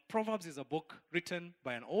 And Proverbs is a book written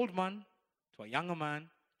by an old man to a younger man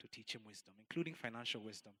to teach him wisdom, including financial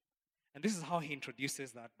wisdom. And this is how he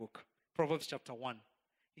introduces that book. Proverbs chapter 1.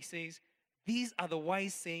 He says, these are the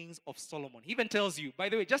wise sayings of Solomon. He even tells you, by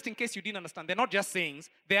the way, just in case you didn't understand, they're not just sayings,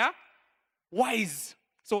 they are wise.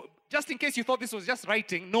 So just in case you thought this was just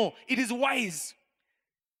writing, no, it is wise.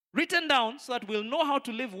 Written down so that we'll know how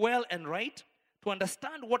to live well and right, to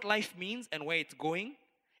understand what life means and where it's going.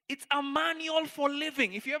 It's a manual for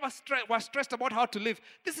living. If you ever were stressed about how to live,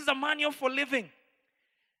 this is a manual for living.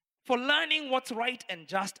 For learning what's right and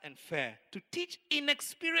just and fair. To teach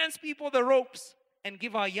inexperienced people the ropes and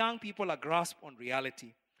give our young people a grasp on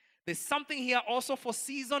reality. There's something here also for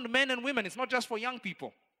seasoned men and women. It's not just for young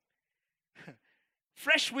people.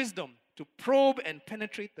 Fresh wisdom to probe and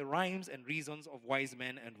penetrate the rhymes and reasons of wise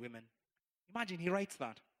men and women. Imagine he writes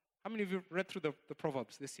that. How many of you read through the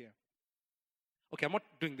Proverbs this year? Okay, I'm not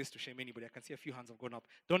doing this to shame anybody. I can see a few hands have gone up.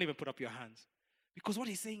 Don't even put up your hands. Because what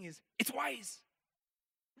he's saying is, it's wise.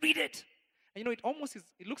 Read it. And you know,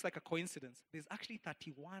 it looks like a coincidence. There's actually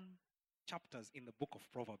 31 chapters in the book of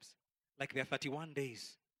Proverbs. Like there are 31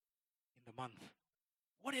 days in the month.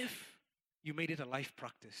 What if you made it a life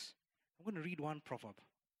practice? I'm going to read one proverb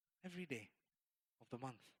every day of the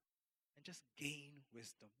month and just gain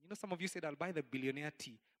wisdom. You know, some of you said, I'll buy the billionaire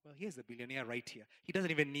tea. Well, here's the billionaire right here. He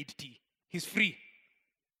doesn't even need tea. He's free.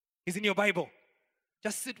 He's in your Bible.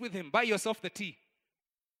 Just sit with him. Buy yourself the tea.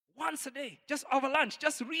 Once a day, just over lunch,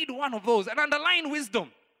 just read one of those and underline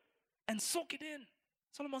wisdom and soak it in.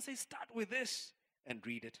 Solomon says, start with this and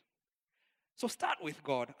read it. So start with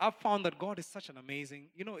God. I've found that God is such an amazing,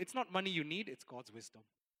 you know, it's not money you need, it's God's wisdom.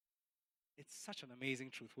 It's such an amazing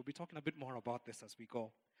truth. We'll be talking a bit more about this as we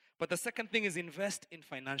go. But the second thing is invest in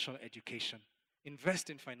financial education. Invest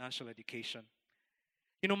in financial education.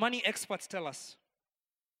 You know, money experts tell us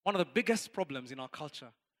one of the biggest problems in our culture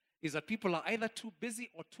is that people are either too busy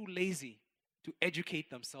or too lazy to educate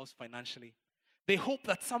themselves financially. They hope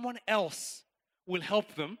that someone else will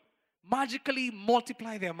help them magically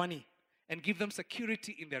multiply their money and give them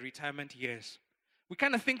security in their retirement years. We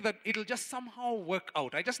kind of think that it'll just somehow work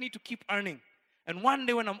out. I just need to keep earning. And one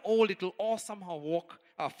day when I'm old, it'll all somehow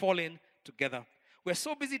fall in together. We're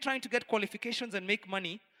so busy trying to get qualifications and make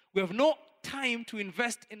money, we have no time to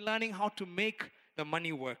invest in learning how to make the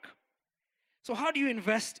money work. So how do you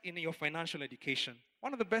invest in your financial education?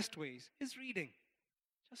 One of the best ways is reading.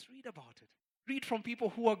 Just read about it. Read from people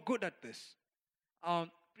who are good at this.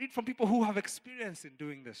 Read from people who have experience in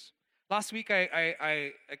doing this. Last week,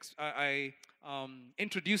 I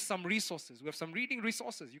introduced some resources. We have some reading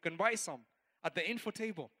resources. You can buy some at the info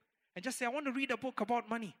table. And just say, I want to read a book about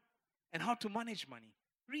money and how to manage money.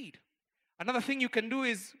 Read. Another thing you can do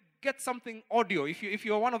is get something audio. If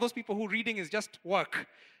you're one of those people who reading is just work,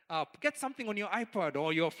 get something on your iPad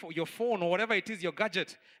or your phone or whatever it is, your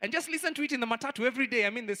gadget, and just listen to it in the matatu every day. I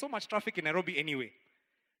mean, there's so much traffic in Nairobi anyway.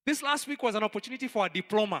 This last week was an opportunity for a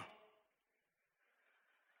diploma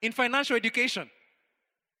in financial education.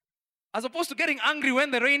 As opposed to getting angry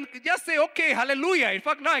when the rain, just say, okay, hallelujah. In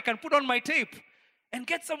fact, now I can put on my tape and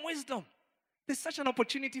get some wisdom. There's such an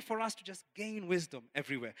opportunity for us to just gain wisdom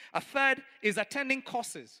everywhere. A third is attending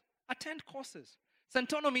courses. Attend courses.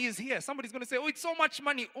 Santonomy is here. Somebody's going to say, oh, it's so much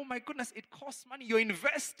money. Oh my goodness, it costs money. You're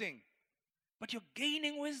investing, but you're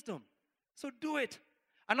gaining wisdom. So do it.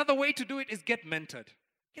 Another way to do it is get mentored.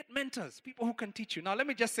 Get mentors, people who can teach you. Now, let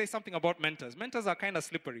me just say something about mentors. Mentors are kind of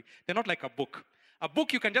slippery. They're not like a book. A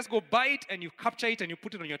book, you can just go buy it and you capture it and you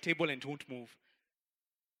put it on your table and it won't move.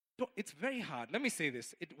 It's very hard. Let me say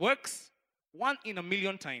this. It works 1 in a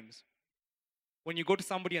million times when you go to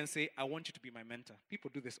somebody and say, I want you to be my mentor. People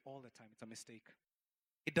do this all the time. It's a mistake.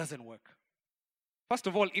 It doesn't work. First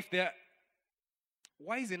of all, if they're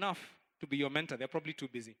wise enough to be your mentor, they're probably too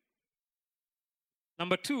busy.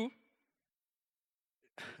 Number two,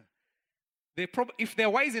 if they're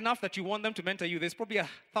wise enough that you want them to mentor you, there's probably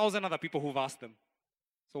 1,000 other people who've asked them.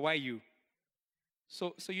 So why you?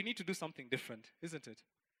 So you need to do something different, isn't it?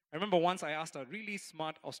 I remember once I asked a really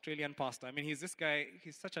smart Australian pastor. I mean, he's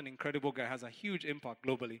such an incredible guy, has a huge impact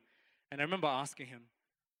globally. And I remember asking him,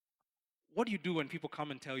 what do you do when people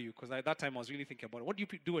come and tell you? Because at that time I was really thinking about it. What do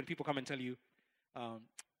you do when people come and tell you,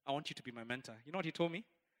 I want you to be my mentor? You know what he told me?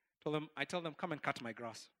 I tell them, come and cut my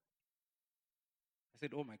grass. I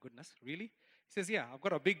said, oh my goodness, really? He says, yeah, I've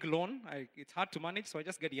got a big lawn. It's hard to manage, so I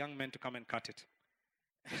just get young men to come and cut it.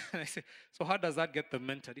 And I said, so how does that get them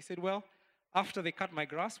mentored? He said, well, after they cut my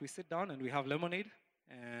grass, we sit down and we have lemonade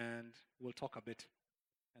and we'll talk a bit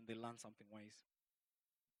and they learn something wise.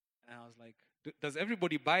 And I was like, does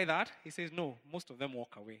everybody buy that? He says, no, most of them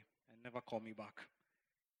walk away and never call me back.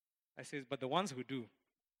 I says, but the ones who do,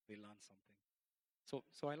 they learn something.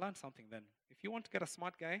 So I learned something then. If you want to get a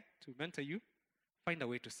smart guy to mentor you, find a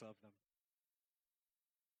way to serve them.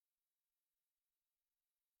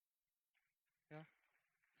 Yeah.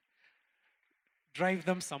 Drive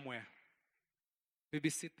them somewhere.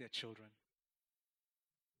 Babysit their children.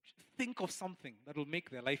 Think of something that will make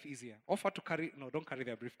their life easier. Offer to carry, no, don't carry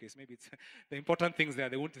their briefcase. Maybe it's the important things there.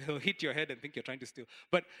 They'll hit your head and think you're trying to steal.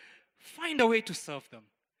 But find a way to serve them.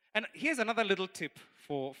 And here's another little tip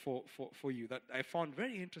for you that I found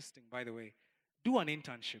very interesting, by the way. Do an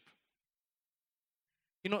internship.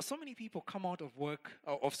 You know, so many people come out of work,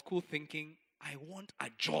 of school thinking, I want a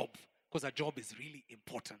job, because a job is really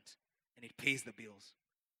important and it pays the bills.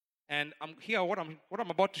 And what I'm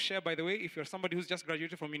about to share, by the way, if you're somebody who's just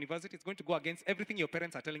graduated from university, it's going to go against everything your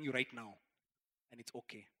parents are telling you right now. And it's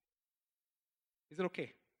okay. Is it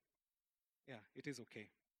okay? Yeah, it is okay.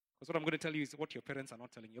 Because what I'm going to tell you is what your parents are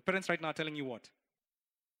not telling you. Your parents right now are telling you what?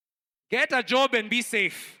 Get a job and be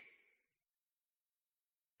safe.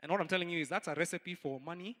 And what I'm telling you is that's a recipe for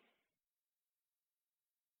money.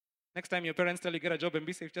 Next time your parents tell you get a job and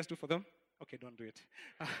be safe, just do for them. Okay, don't do it.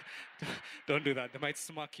 Don't do that. They might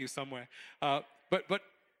smack you somewhere. But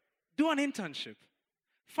do an internship.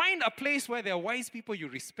 Find a place where there are wise people you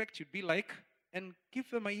respect, you'd be like, and give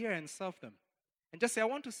them a year and serve them. And just say, I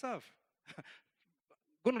want to serve.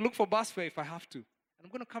 I'm going to look for bus fare if I have to. And I'm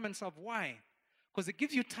going to come and serve. Why? Because it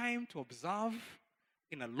gives you time to observe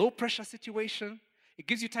in a low-pressure situation. It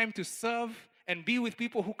gives you time to serve and be with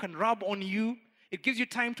people who can rub on you. It gives you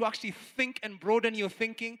time to actually think and broaden your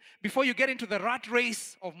thinking before you get into the rat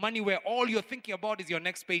race of money where all you're thinking about is your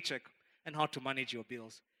next paycheck and how to manage your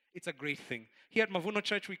bills. It's a great thing. Here at Mavuno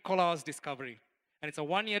Church, we call ours Discovery. And it's a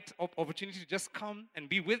one-year opportunity to just come and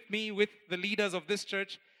be with me, with the leaders of this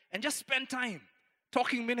church, and just spend time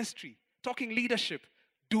talking ministry, talking leadership,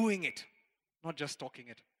 doing it, not just talking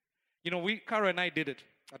it. You know, Karo and I did it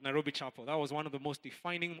at Nairobi Chapel. That was one of the most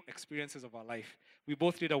defining experiences of our life. We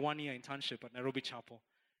both did a one-year internship at Nairobi Chapel.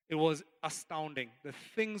 It was astounding. The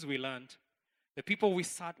things we learned, the people we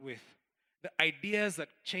sat with, the ideas that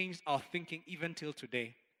changed our thinking even till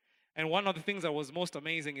today. And one of the things that was most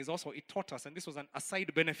amazing is also it taught us, and this was a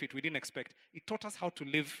side benefit we didn't expect, it taught us how to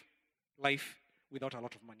live life without a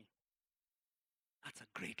lot of money. That's a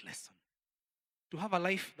great lesson. To have a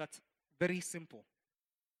life that's very simple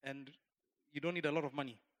and you don't need a lot of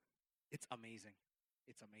money. It's amazing.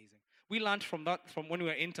 It's amazing. We learned from when we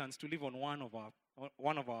were interns to live on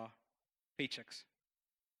one of our paychecks.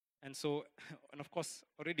 And so, and of course,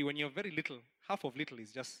 already when you're very little, half of little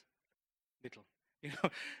is just little. You know,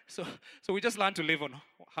 so we just learned to live on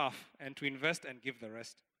half and to invest and give the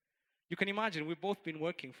rest. You can imagine we've both been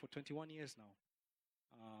working for 21 years now,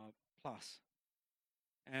 plus,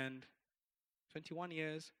 and 21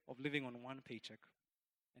 years of living on one paycheck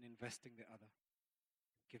and investing the other,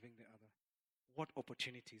 giving the other. What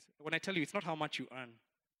opportunities! When I tell you, it's not how much you earn;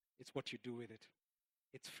 it's what you do with it.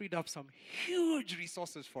 It's freed up some huge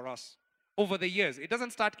resources for us over the years. It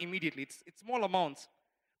doesn't start immediately. It's small amounts.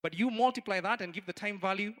 But you multiply that and give the time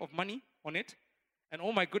value of money on it, And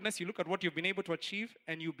oh my goodness, you look at what you've been able to achieve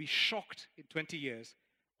and you'll be shocked in 20 years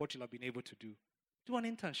what you'll have been able to do. Do an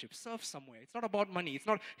internship, serve somewhere. It's not about money. It's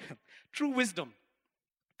not true wisdom,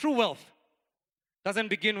 true wealth doesn't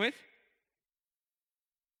begin with.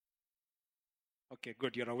 Okay,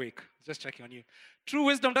 good, you're awake. Just checking on you. True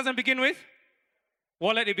wisdom doesn't begin with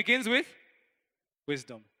wallet, it begins with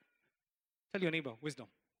wisdom. Tell your neighbor, wisdom,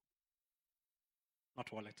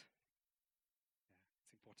 not wallet. Yeah,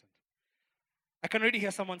 it's important. I can already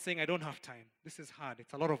hear someone saying, I don't have time. This is hard.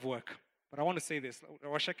 It's a lot of work. But I want to say this.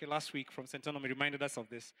 Rawasheke last week from St. Anthony reminded us of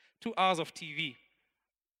this. 2 hours of TV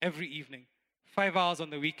every evening, 5 hours on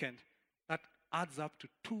the weekend. That adds up to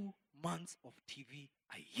 2 months of TV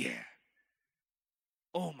a year.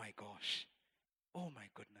 Oh my gosh. Oh my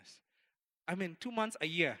goodness. I mean, 2 months a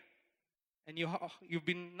year. And you've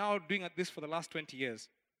been now doing this for the last 20 years.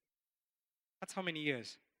 That's how many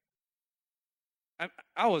years? I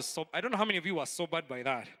don't know how many of you were sobered by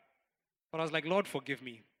that. But I was like, Lord, forgive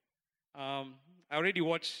me. I already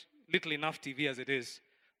watch little enough TV as it is.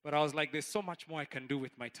 But I was like, there's so much more I can do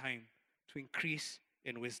with my time to increase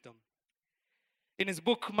in wisdom. In his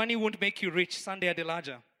book, Money Won't Make You Rich, Sunday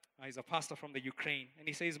Adelaja, he's a pastor from the Ukraine. And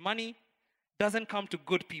he says, money doesn't come to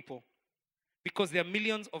good people because there are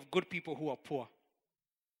millions of good people who are poor.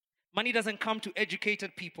 Money doesn't come to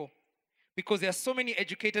educated people because there are so many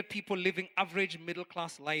educated people living average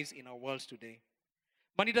middle-class lives in our world today.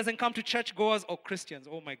 Money doesn't come to churchgoers or Christians.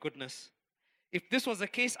 Oh my goodness. If this was the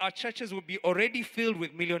case, our churches would be already filled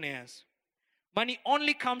with millionaires. Money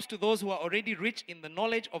only comes to those who are already rich in the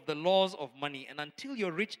knowledge of the laws of money. And until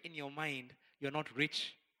you're rich in your mind, you're not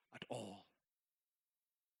rich at all.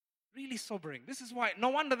 Really sobering. This is why, no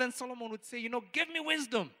wonder then Solomon would say, give me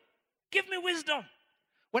wisdom. Give me wisdom.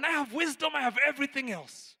 When I have wisdom, I have everything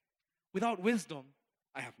else. Without wisdom,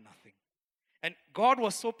 I have nothing. And God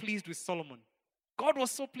was so pleased with Solomon. God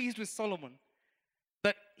was so pleased with Solomon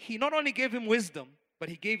that he not only gave him wisdom, but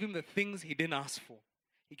he gave him the things he didn't ask for.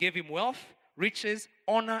 He gave him wealth, riches,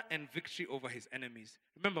 honor, and victory over his enemies.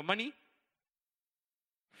 Remember, money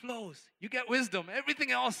flows. You get wisdom.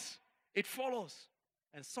 Everything else, it follows.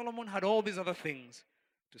 And Solomon had all these other things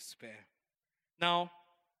to spare. Now,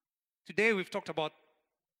 today we've talked about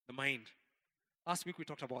the mind. Last week we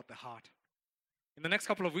talked about the heart. In the next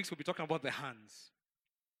couple of weeks we'll be talking about the hands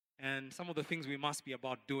and some of the things we must be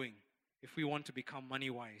about doing if we want to become money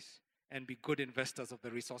wise and be good investors of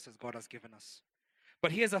the resources God has given us.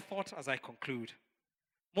 But here's a thought as I conclude.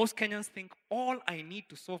 Most Kenyans think all I need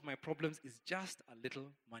to solve my problems is just a little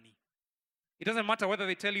money. It doesn't matter whether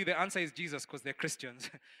they tell you the answer is Jesus because they're Christians.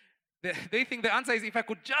 They think the answer is if I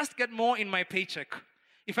could just get more in my paycheck,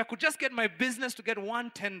 if I could just get my business to get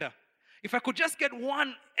one tender, if I could just get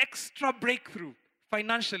one extra breakthrough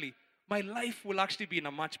financially, my life will actually be in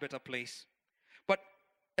a much better place.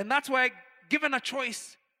 And that's why, given a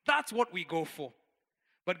choice, that's what we go for.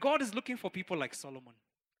 But God is looking for people like Solomon.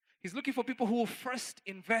 He's looking for people who will first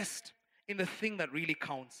invest in the thing that really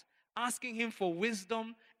counts, asking him for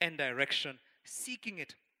wisdom and direction, seeking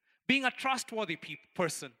it, being a trustworthy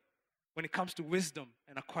person when it comes to wisdom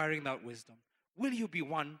and acquiring that wisdom. Will you be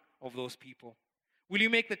one of those people? Will you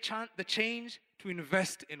make the change to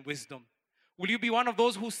invest in wisdom? Will you be one of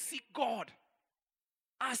those who seek God?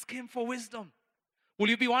 Ask him for wisdom. Will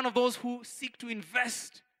you be one of those who seek to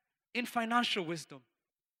invest in financial wisdom?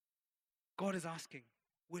 God is asking,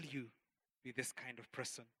 will you be this kind of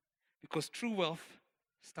person? Because true wealth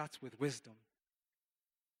starts with wisdom,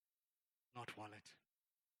 not wallet.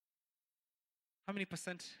 How many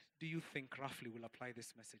percent do you think roughly will apply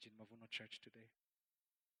this message in Mavuno Church today?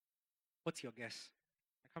 What's your guess?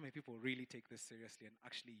 Like how many people really take this seriously and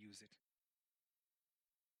actually use it?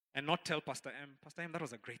 And not tell Pastor M, that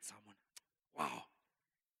was a great sermon. Wow.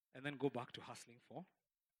 And then go back to hustling for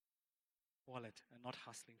wallet and not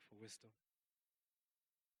hustling for wisdom.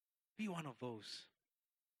 Be one of those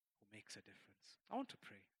who makes a difference. I want to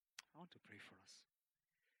pray. I want to pray for us.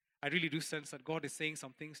 I really do sense that God is saying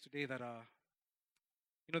some things today that are,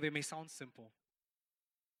 they may sound simple.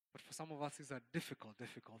 But for some of us, these are difficult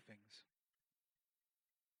things.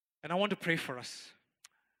 And I want to pray for us.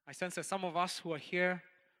 I sense that some of us who are here,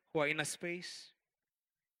 who are in a space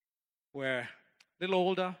where a little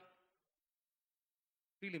older,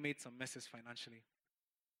 really made some messes financially.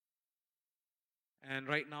 And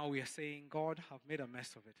right now we are saying, God, I've made a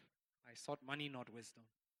mess of it. I sought money, not wisdom.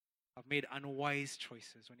 I've made unwise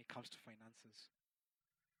choices when it comes to finances.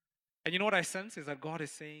 And you know what I sense is that God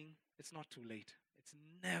is saying, it's not too late. It's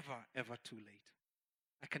never, ever too late.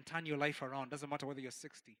 I can turn your life around. Doesn't matter whether you're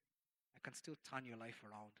 60. I can still turn your life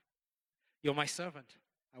around. You're my servant.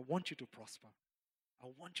 I want you to prosper. I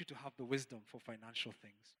want you to have the wisdom for financial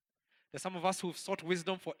things. There's some of us who've sought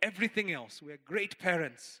wisdom for everything else. We're great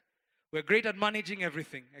parents. We're great at managing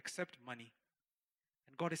everything except money.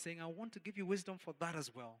 And God is saying, I want to give you wisdom for that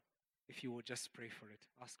as well. If you will just pray for it,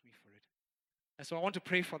 ask me for it. And so I want to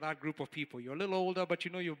pray for that group of people. You're a little older, but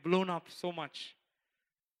you know you've blown up so much.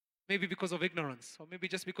 Maybe because of ignorance, or maybe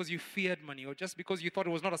just because you feared money, or just because you thought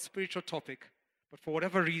it was not a spiritual topic. But for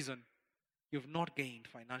whatever reason, you've not gained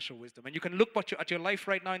financial wisdom. And you can look at your life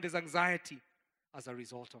right now and there's anxiety as a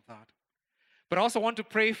result of that. But I also want to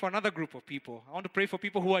pray for another group of people. I want to pray for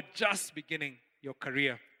people who are just beginning your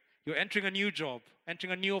career. You're entering a new job,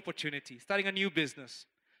 entering a new opportunity, starting a new business,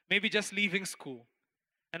 maybe just leaving school.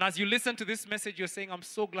 And as you listen to this message, you're saying, I'm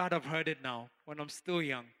so glad I've heard it now when I'm still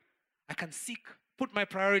young. I can put my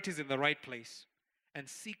priorities in the right place and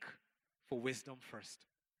seek for wisdom first.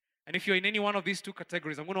 And if you're in any one of these two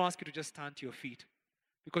categories, I'm going to ask you to just stand to your feet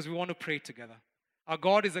because we want to pray together. Our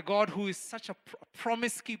God is a God who is such a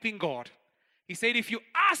promise-keeping God. He said, if you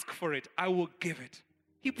ask for it, I will give it.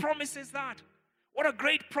 He promises that. What a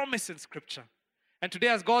great promise in Scripture. And today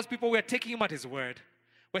as God's people, we're taking Him at His word.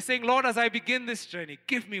 We're saying, Lord, as I begin this journey,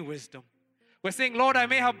 give me wisdom. We're saying, Lord, I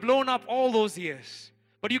may have blown up all those years,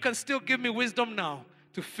 but you can still give me wisdom now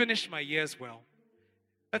to finish my years well.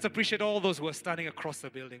 Let's appreciate all those who are standing across the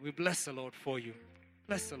building. We bless the Lord for you.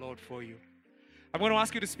 Bless the Lord for you. I'm going to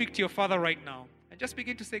ask you to speak to your Father right now and just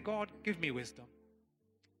begin to say, God, give me wisdom.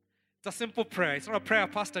 It's a simple prayer. It's not a prayer a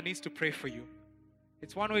pastor needs to pray for you.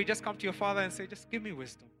 It's one where you just come to your Father and say, just give me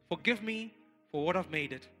wisdom. Forgive me for what I've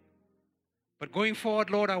made it. But going forward,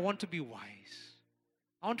 Lord, I want to be wise.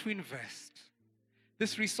 I want to invest.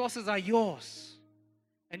 These resources are yours,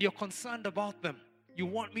 and you're concerned about them. You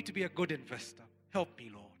want me to be a good investor. Help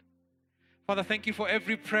me, Lord. Father, thank you for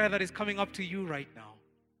every prayer that is coming up to you right now.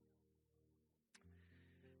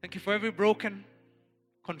 Thank you for every broken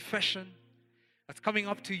confession that's coming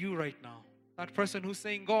up to you right now. That person who's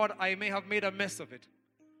saying, God, I may have made a mess of it,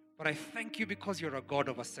 but I thank you because you're a God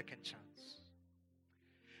of a second chance.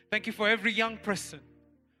 Thank you for every young person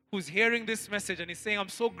who's hearing this message and is saying, I'm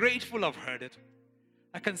so grateful I've heard it.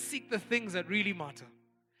 I can seek the things that really matter.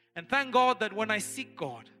 And thank God that when I seek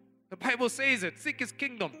God, the Bible says it, seek His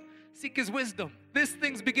kingdom, seek His wisdom. These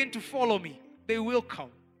things begin to follow me. They will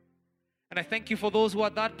come. And I thank you for those who are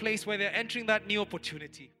at that place where they're entering that new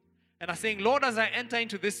opportunity and are saying, Lord, as I enter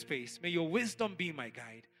into this space, may your wisdom be my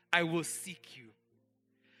guide. I will seek you.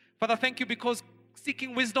 Father, thank you because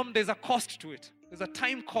seeking wisdom, there's a cost to it. There's a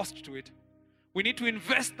time cost to it. We need to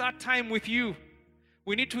invest that time with you.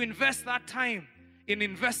 We need to invest that time in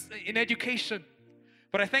education.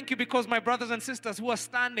 But I thank you because my brothers and sisters who are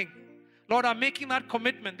standing, Lord, are making that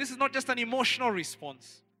commitment. This is not just an emotional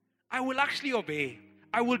response. I will actually obey.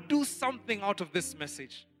 I will do something out of this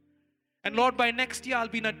message. And Lord, by next year, I'll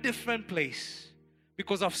be in a different place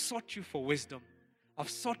because I've sought you for wisdom. I've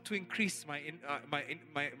sought to increase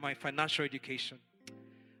my financial education.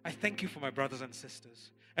 I thank you for my brothers and sisters.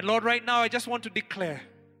 And Lord, right now, I just want to declare,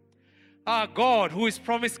 our God, who is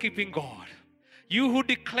promise-keeping God, you who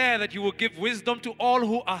declare that you will give wisdom to all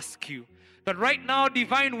who ask you, that right now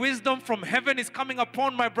divine wisdom from heaven is coming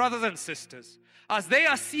upon my brothers and sisters. As they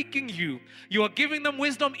are seeking you, you are giving them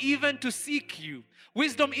wisdom even to seek you,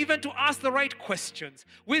 wisdom even to ask the right questions,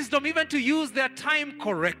 wisdom even to use their time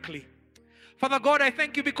correctly. Father God, I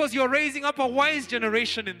thank you because you're raising up a wise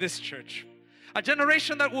generation in this church, a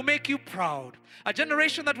generation that will make you proud, a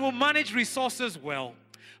generation that will manage resources well.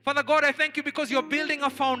 Father God, I thank you because you're building a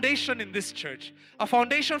foundation in this church, a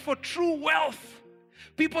foundation for true wealth.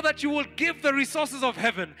 People that you will give the resources of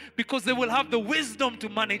heaven because they will have the wisdom to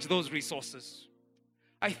manage those resources.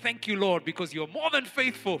 I thank you, Lord, because you're more than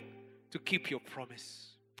faithful to keep your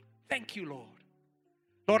promise. Thank you, Lord.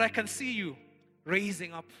 Lord, I can see you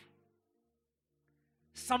raising up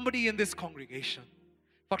somebody in this congregation.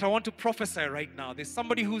 But I want to prophesy right now. There's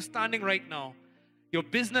somebody who's standing right now. Your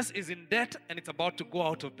business is in debt and it's about to go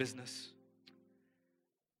out of business.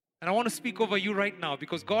 And I want to speak over you right now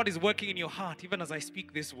because God is working in your heart even as I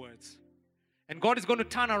speak these words. And God is going to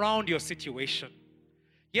turn around your situation.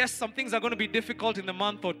 Yes, some things are going to be difficult in the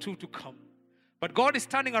month or two to come. But God is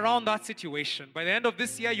turning around that situation. By the end of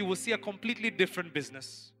this year, you will see a completely different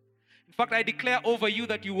business. In fact, I declare over you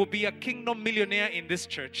that you will be a kingdom millionaire in this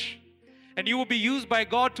church. And you will be used by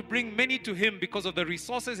God to bring many to Him because of the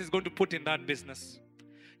resources He's going to put in that business.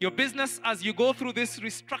 Your business, as you go through this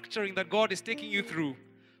restructuring that God is taking you through,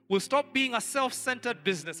 will stop being a self-centered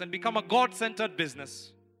business and become a God-centered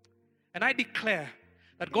business. And I declare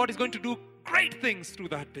that God is going to do great things through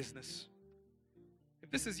that business.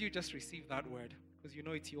 If this is you, just receive that word because you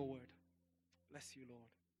know it's your word. Bless you, Lord.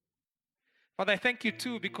 Father, I thank you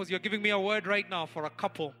too because you're giving me a word right now for a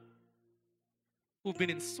couple who've been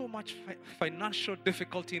in so much financial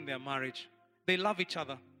difficulty in their marriage. They love each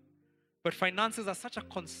other, but finances are such a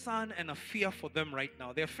concern and a fear for them right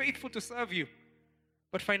now. They're faithful to serve you,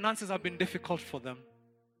 but finances have been difficult for them.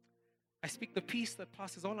 I speak the peace that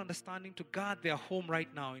passes all understanding to guard their home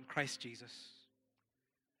right now in Christ Jesus.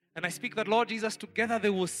 And I speak that, Lord Jesus, together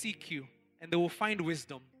they will seek you and they will find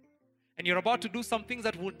wisdom. And you're about to do some things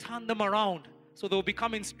that will turn them around so they will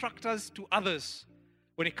become instructors to others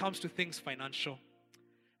when it comes to things financial.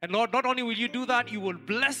 And Lord, not only will you do that, you will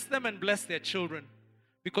bless them and bless their children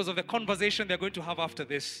because of the conversation they're going to have after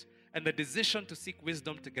this and the decision to seek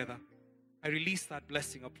wisdom together. I release that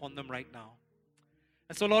blessing upon them right now.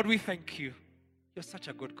 And so, Lord, we thank you. You're such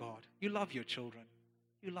a good God. You love your children.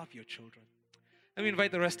 You love your children. Let me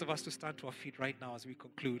invite the rest of us to stand to our feet right now as we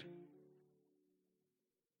conclude.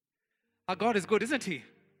 Our God is good, isn't He?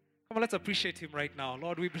 Come on, let's appreciate Him right now.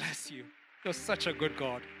 Lord, we bless you. You're such a good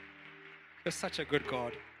God. You're such a good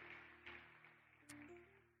God.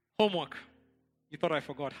 Homework. You thought I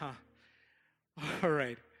forgot, huh? All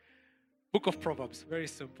right. Book of Proverbs. Very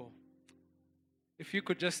simple. If you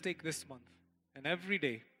could just take this month and every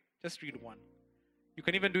day, just read one. You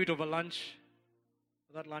can even do it over lunch,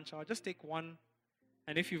 that lunch hour. Just take one.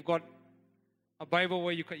 And if you've got a Bible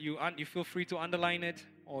where you feel free to underline it,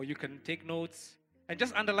 or you can take notes and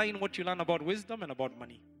just underline what you learn about wisdom and about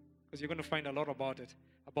money, because you're going to find a lot about it,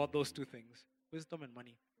 about those two things, wisdom and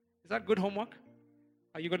money. Is that good homework?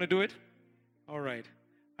 Are you going to do it? All right.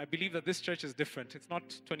 I believe that this church is different. It's not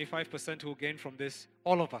 25% who will gain from this.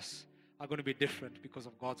 All of us are going to be different because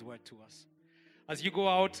of God's word to us. As you go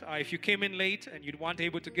out, if you came in late and you weren't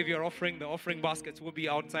able to give your offering, the offering baskets will be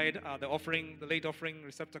outside. The late offering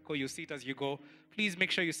receptacle, you see it as you go. Please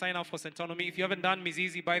make sure you sign up for Centonomy. If you haven't done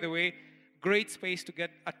Mizizi, by the way, great space to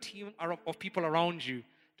get a team of people around you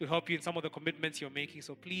to help you in some of the commitments you're making.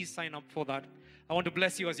 So please sign up for that. I want to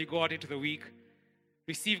bless you as you go out into the week.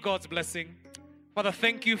 Receive God's blessing. Father,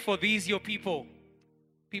 thank you for these, your people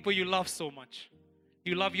you love so much.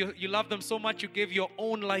 You love them so much, you gave your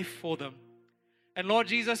own life for them. And Lord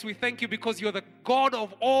Jesus, we thank you because you're the God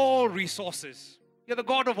of all resources. You're the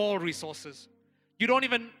God of all resources.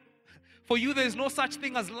 For you there is no such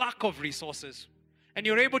thing as lack of resources. And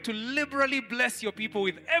you're able to liberally bless your people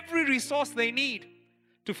with every resource they need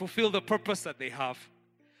to fulfill the purpose that they have.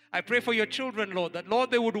 I pray for your children, Lord, that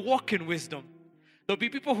Lord, they would walk in wisdom. There'll be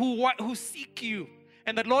people who seek you,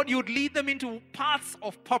 and that Lord, you would lead them into paths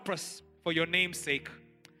of purpose for your name's sake.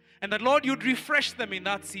 And that Lord, you'd refresh them in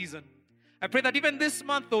that season. I pray that even this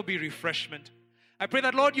month there'll be refreshment. I pray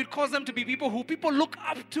that, Lord, you'd cause them to be people who people look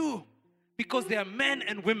up to because they are men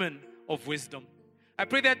and women of wisdom. I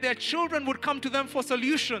pray that their children would come to them for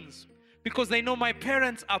solutions because they know my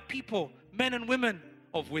parents are people, men and women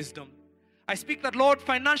of wisdom. I speak that, Lord,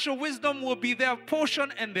 financial wisdom will be their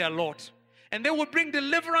portion and their lot. And they will bring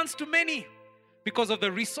deliverance to many because of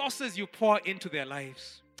the resources you pour into their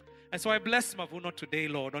lives. And so I bless Mavuno today,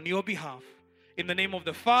 Lord, on your behalf. In the name of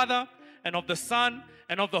the Father, and of the Son,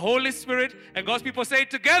 and of the Holy Spirit. And God's people say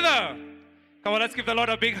it together. Come on, let's give the Lord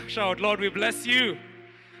a big shout. Lord, we bless you.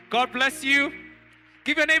 God bless you.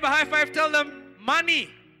 Give your neighbor a high five. Tell them money,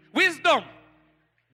 wisdom,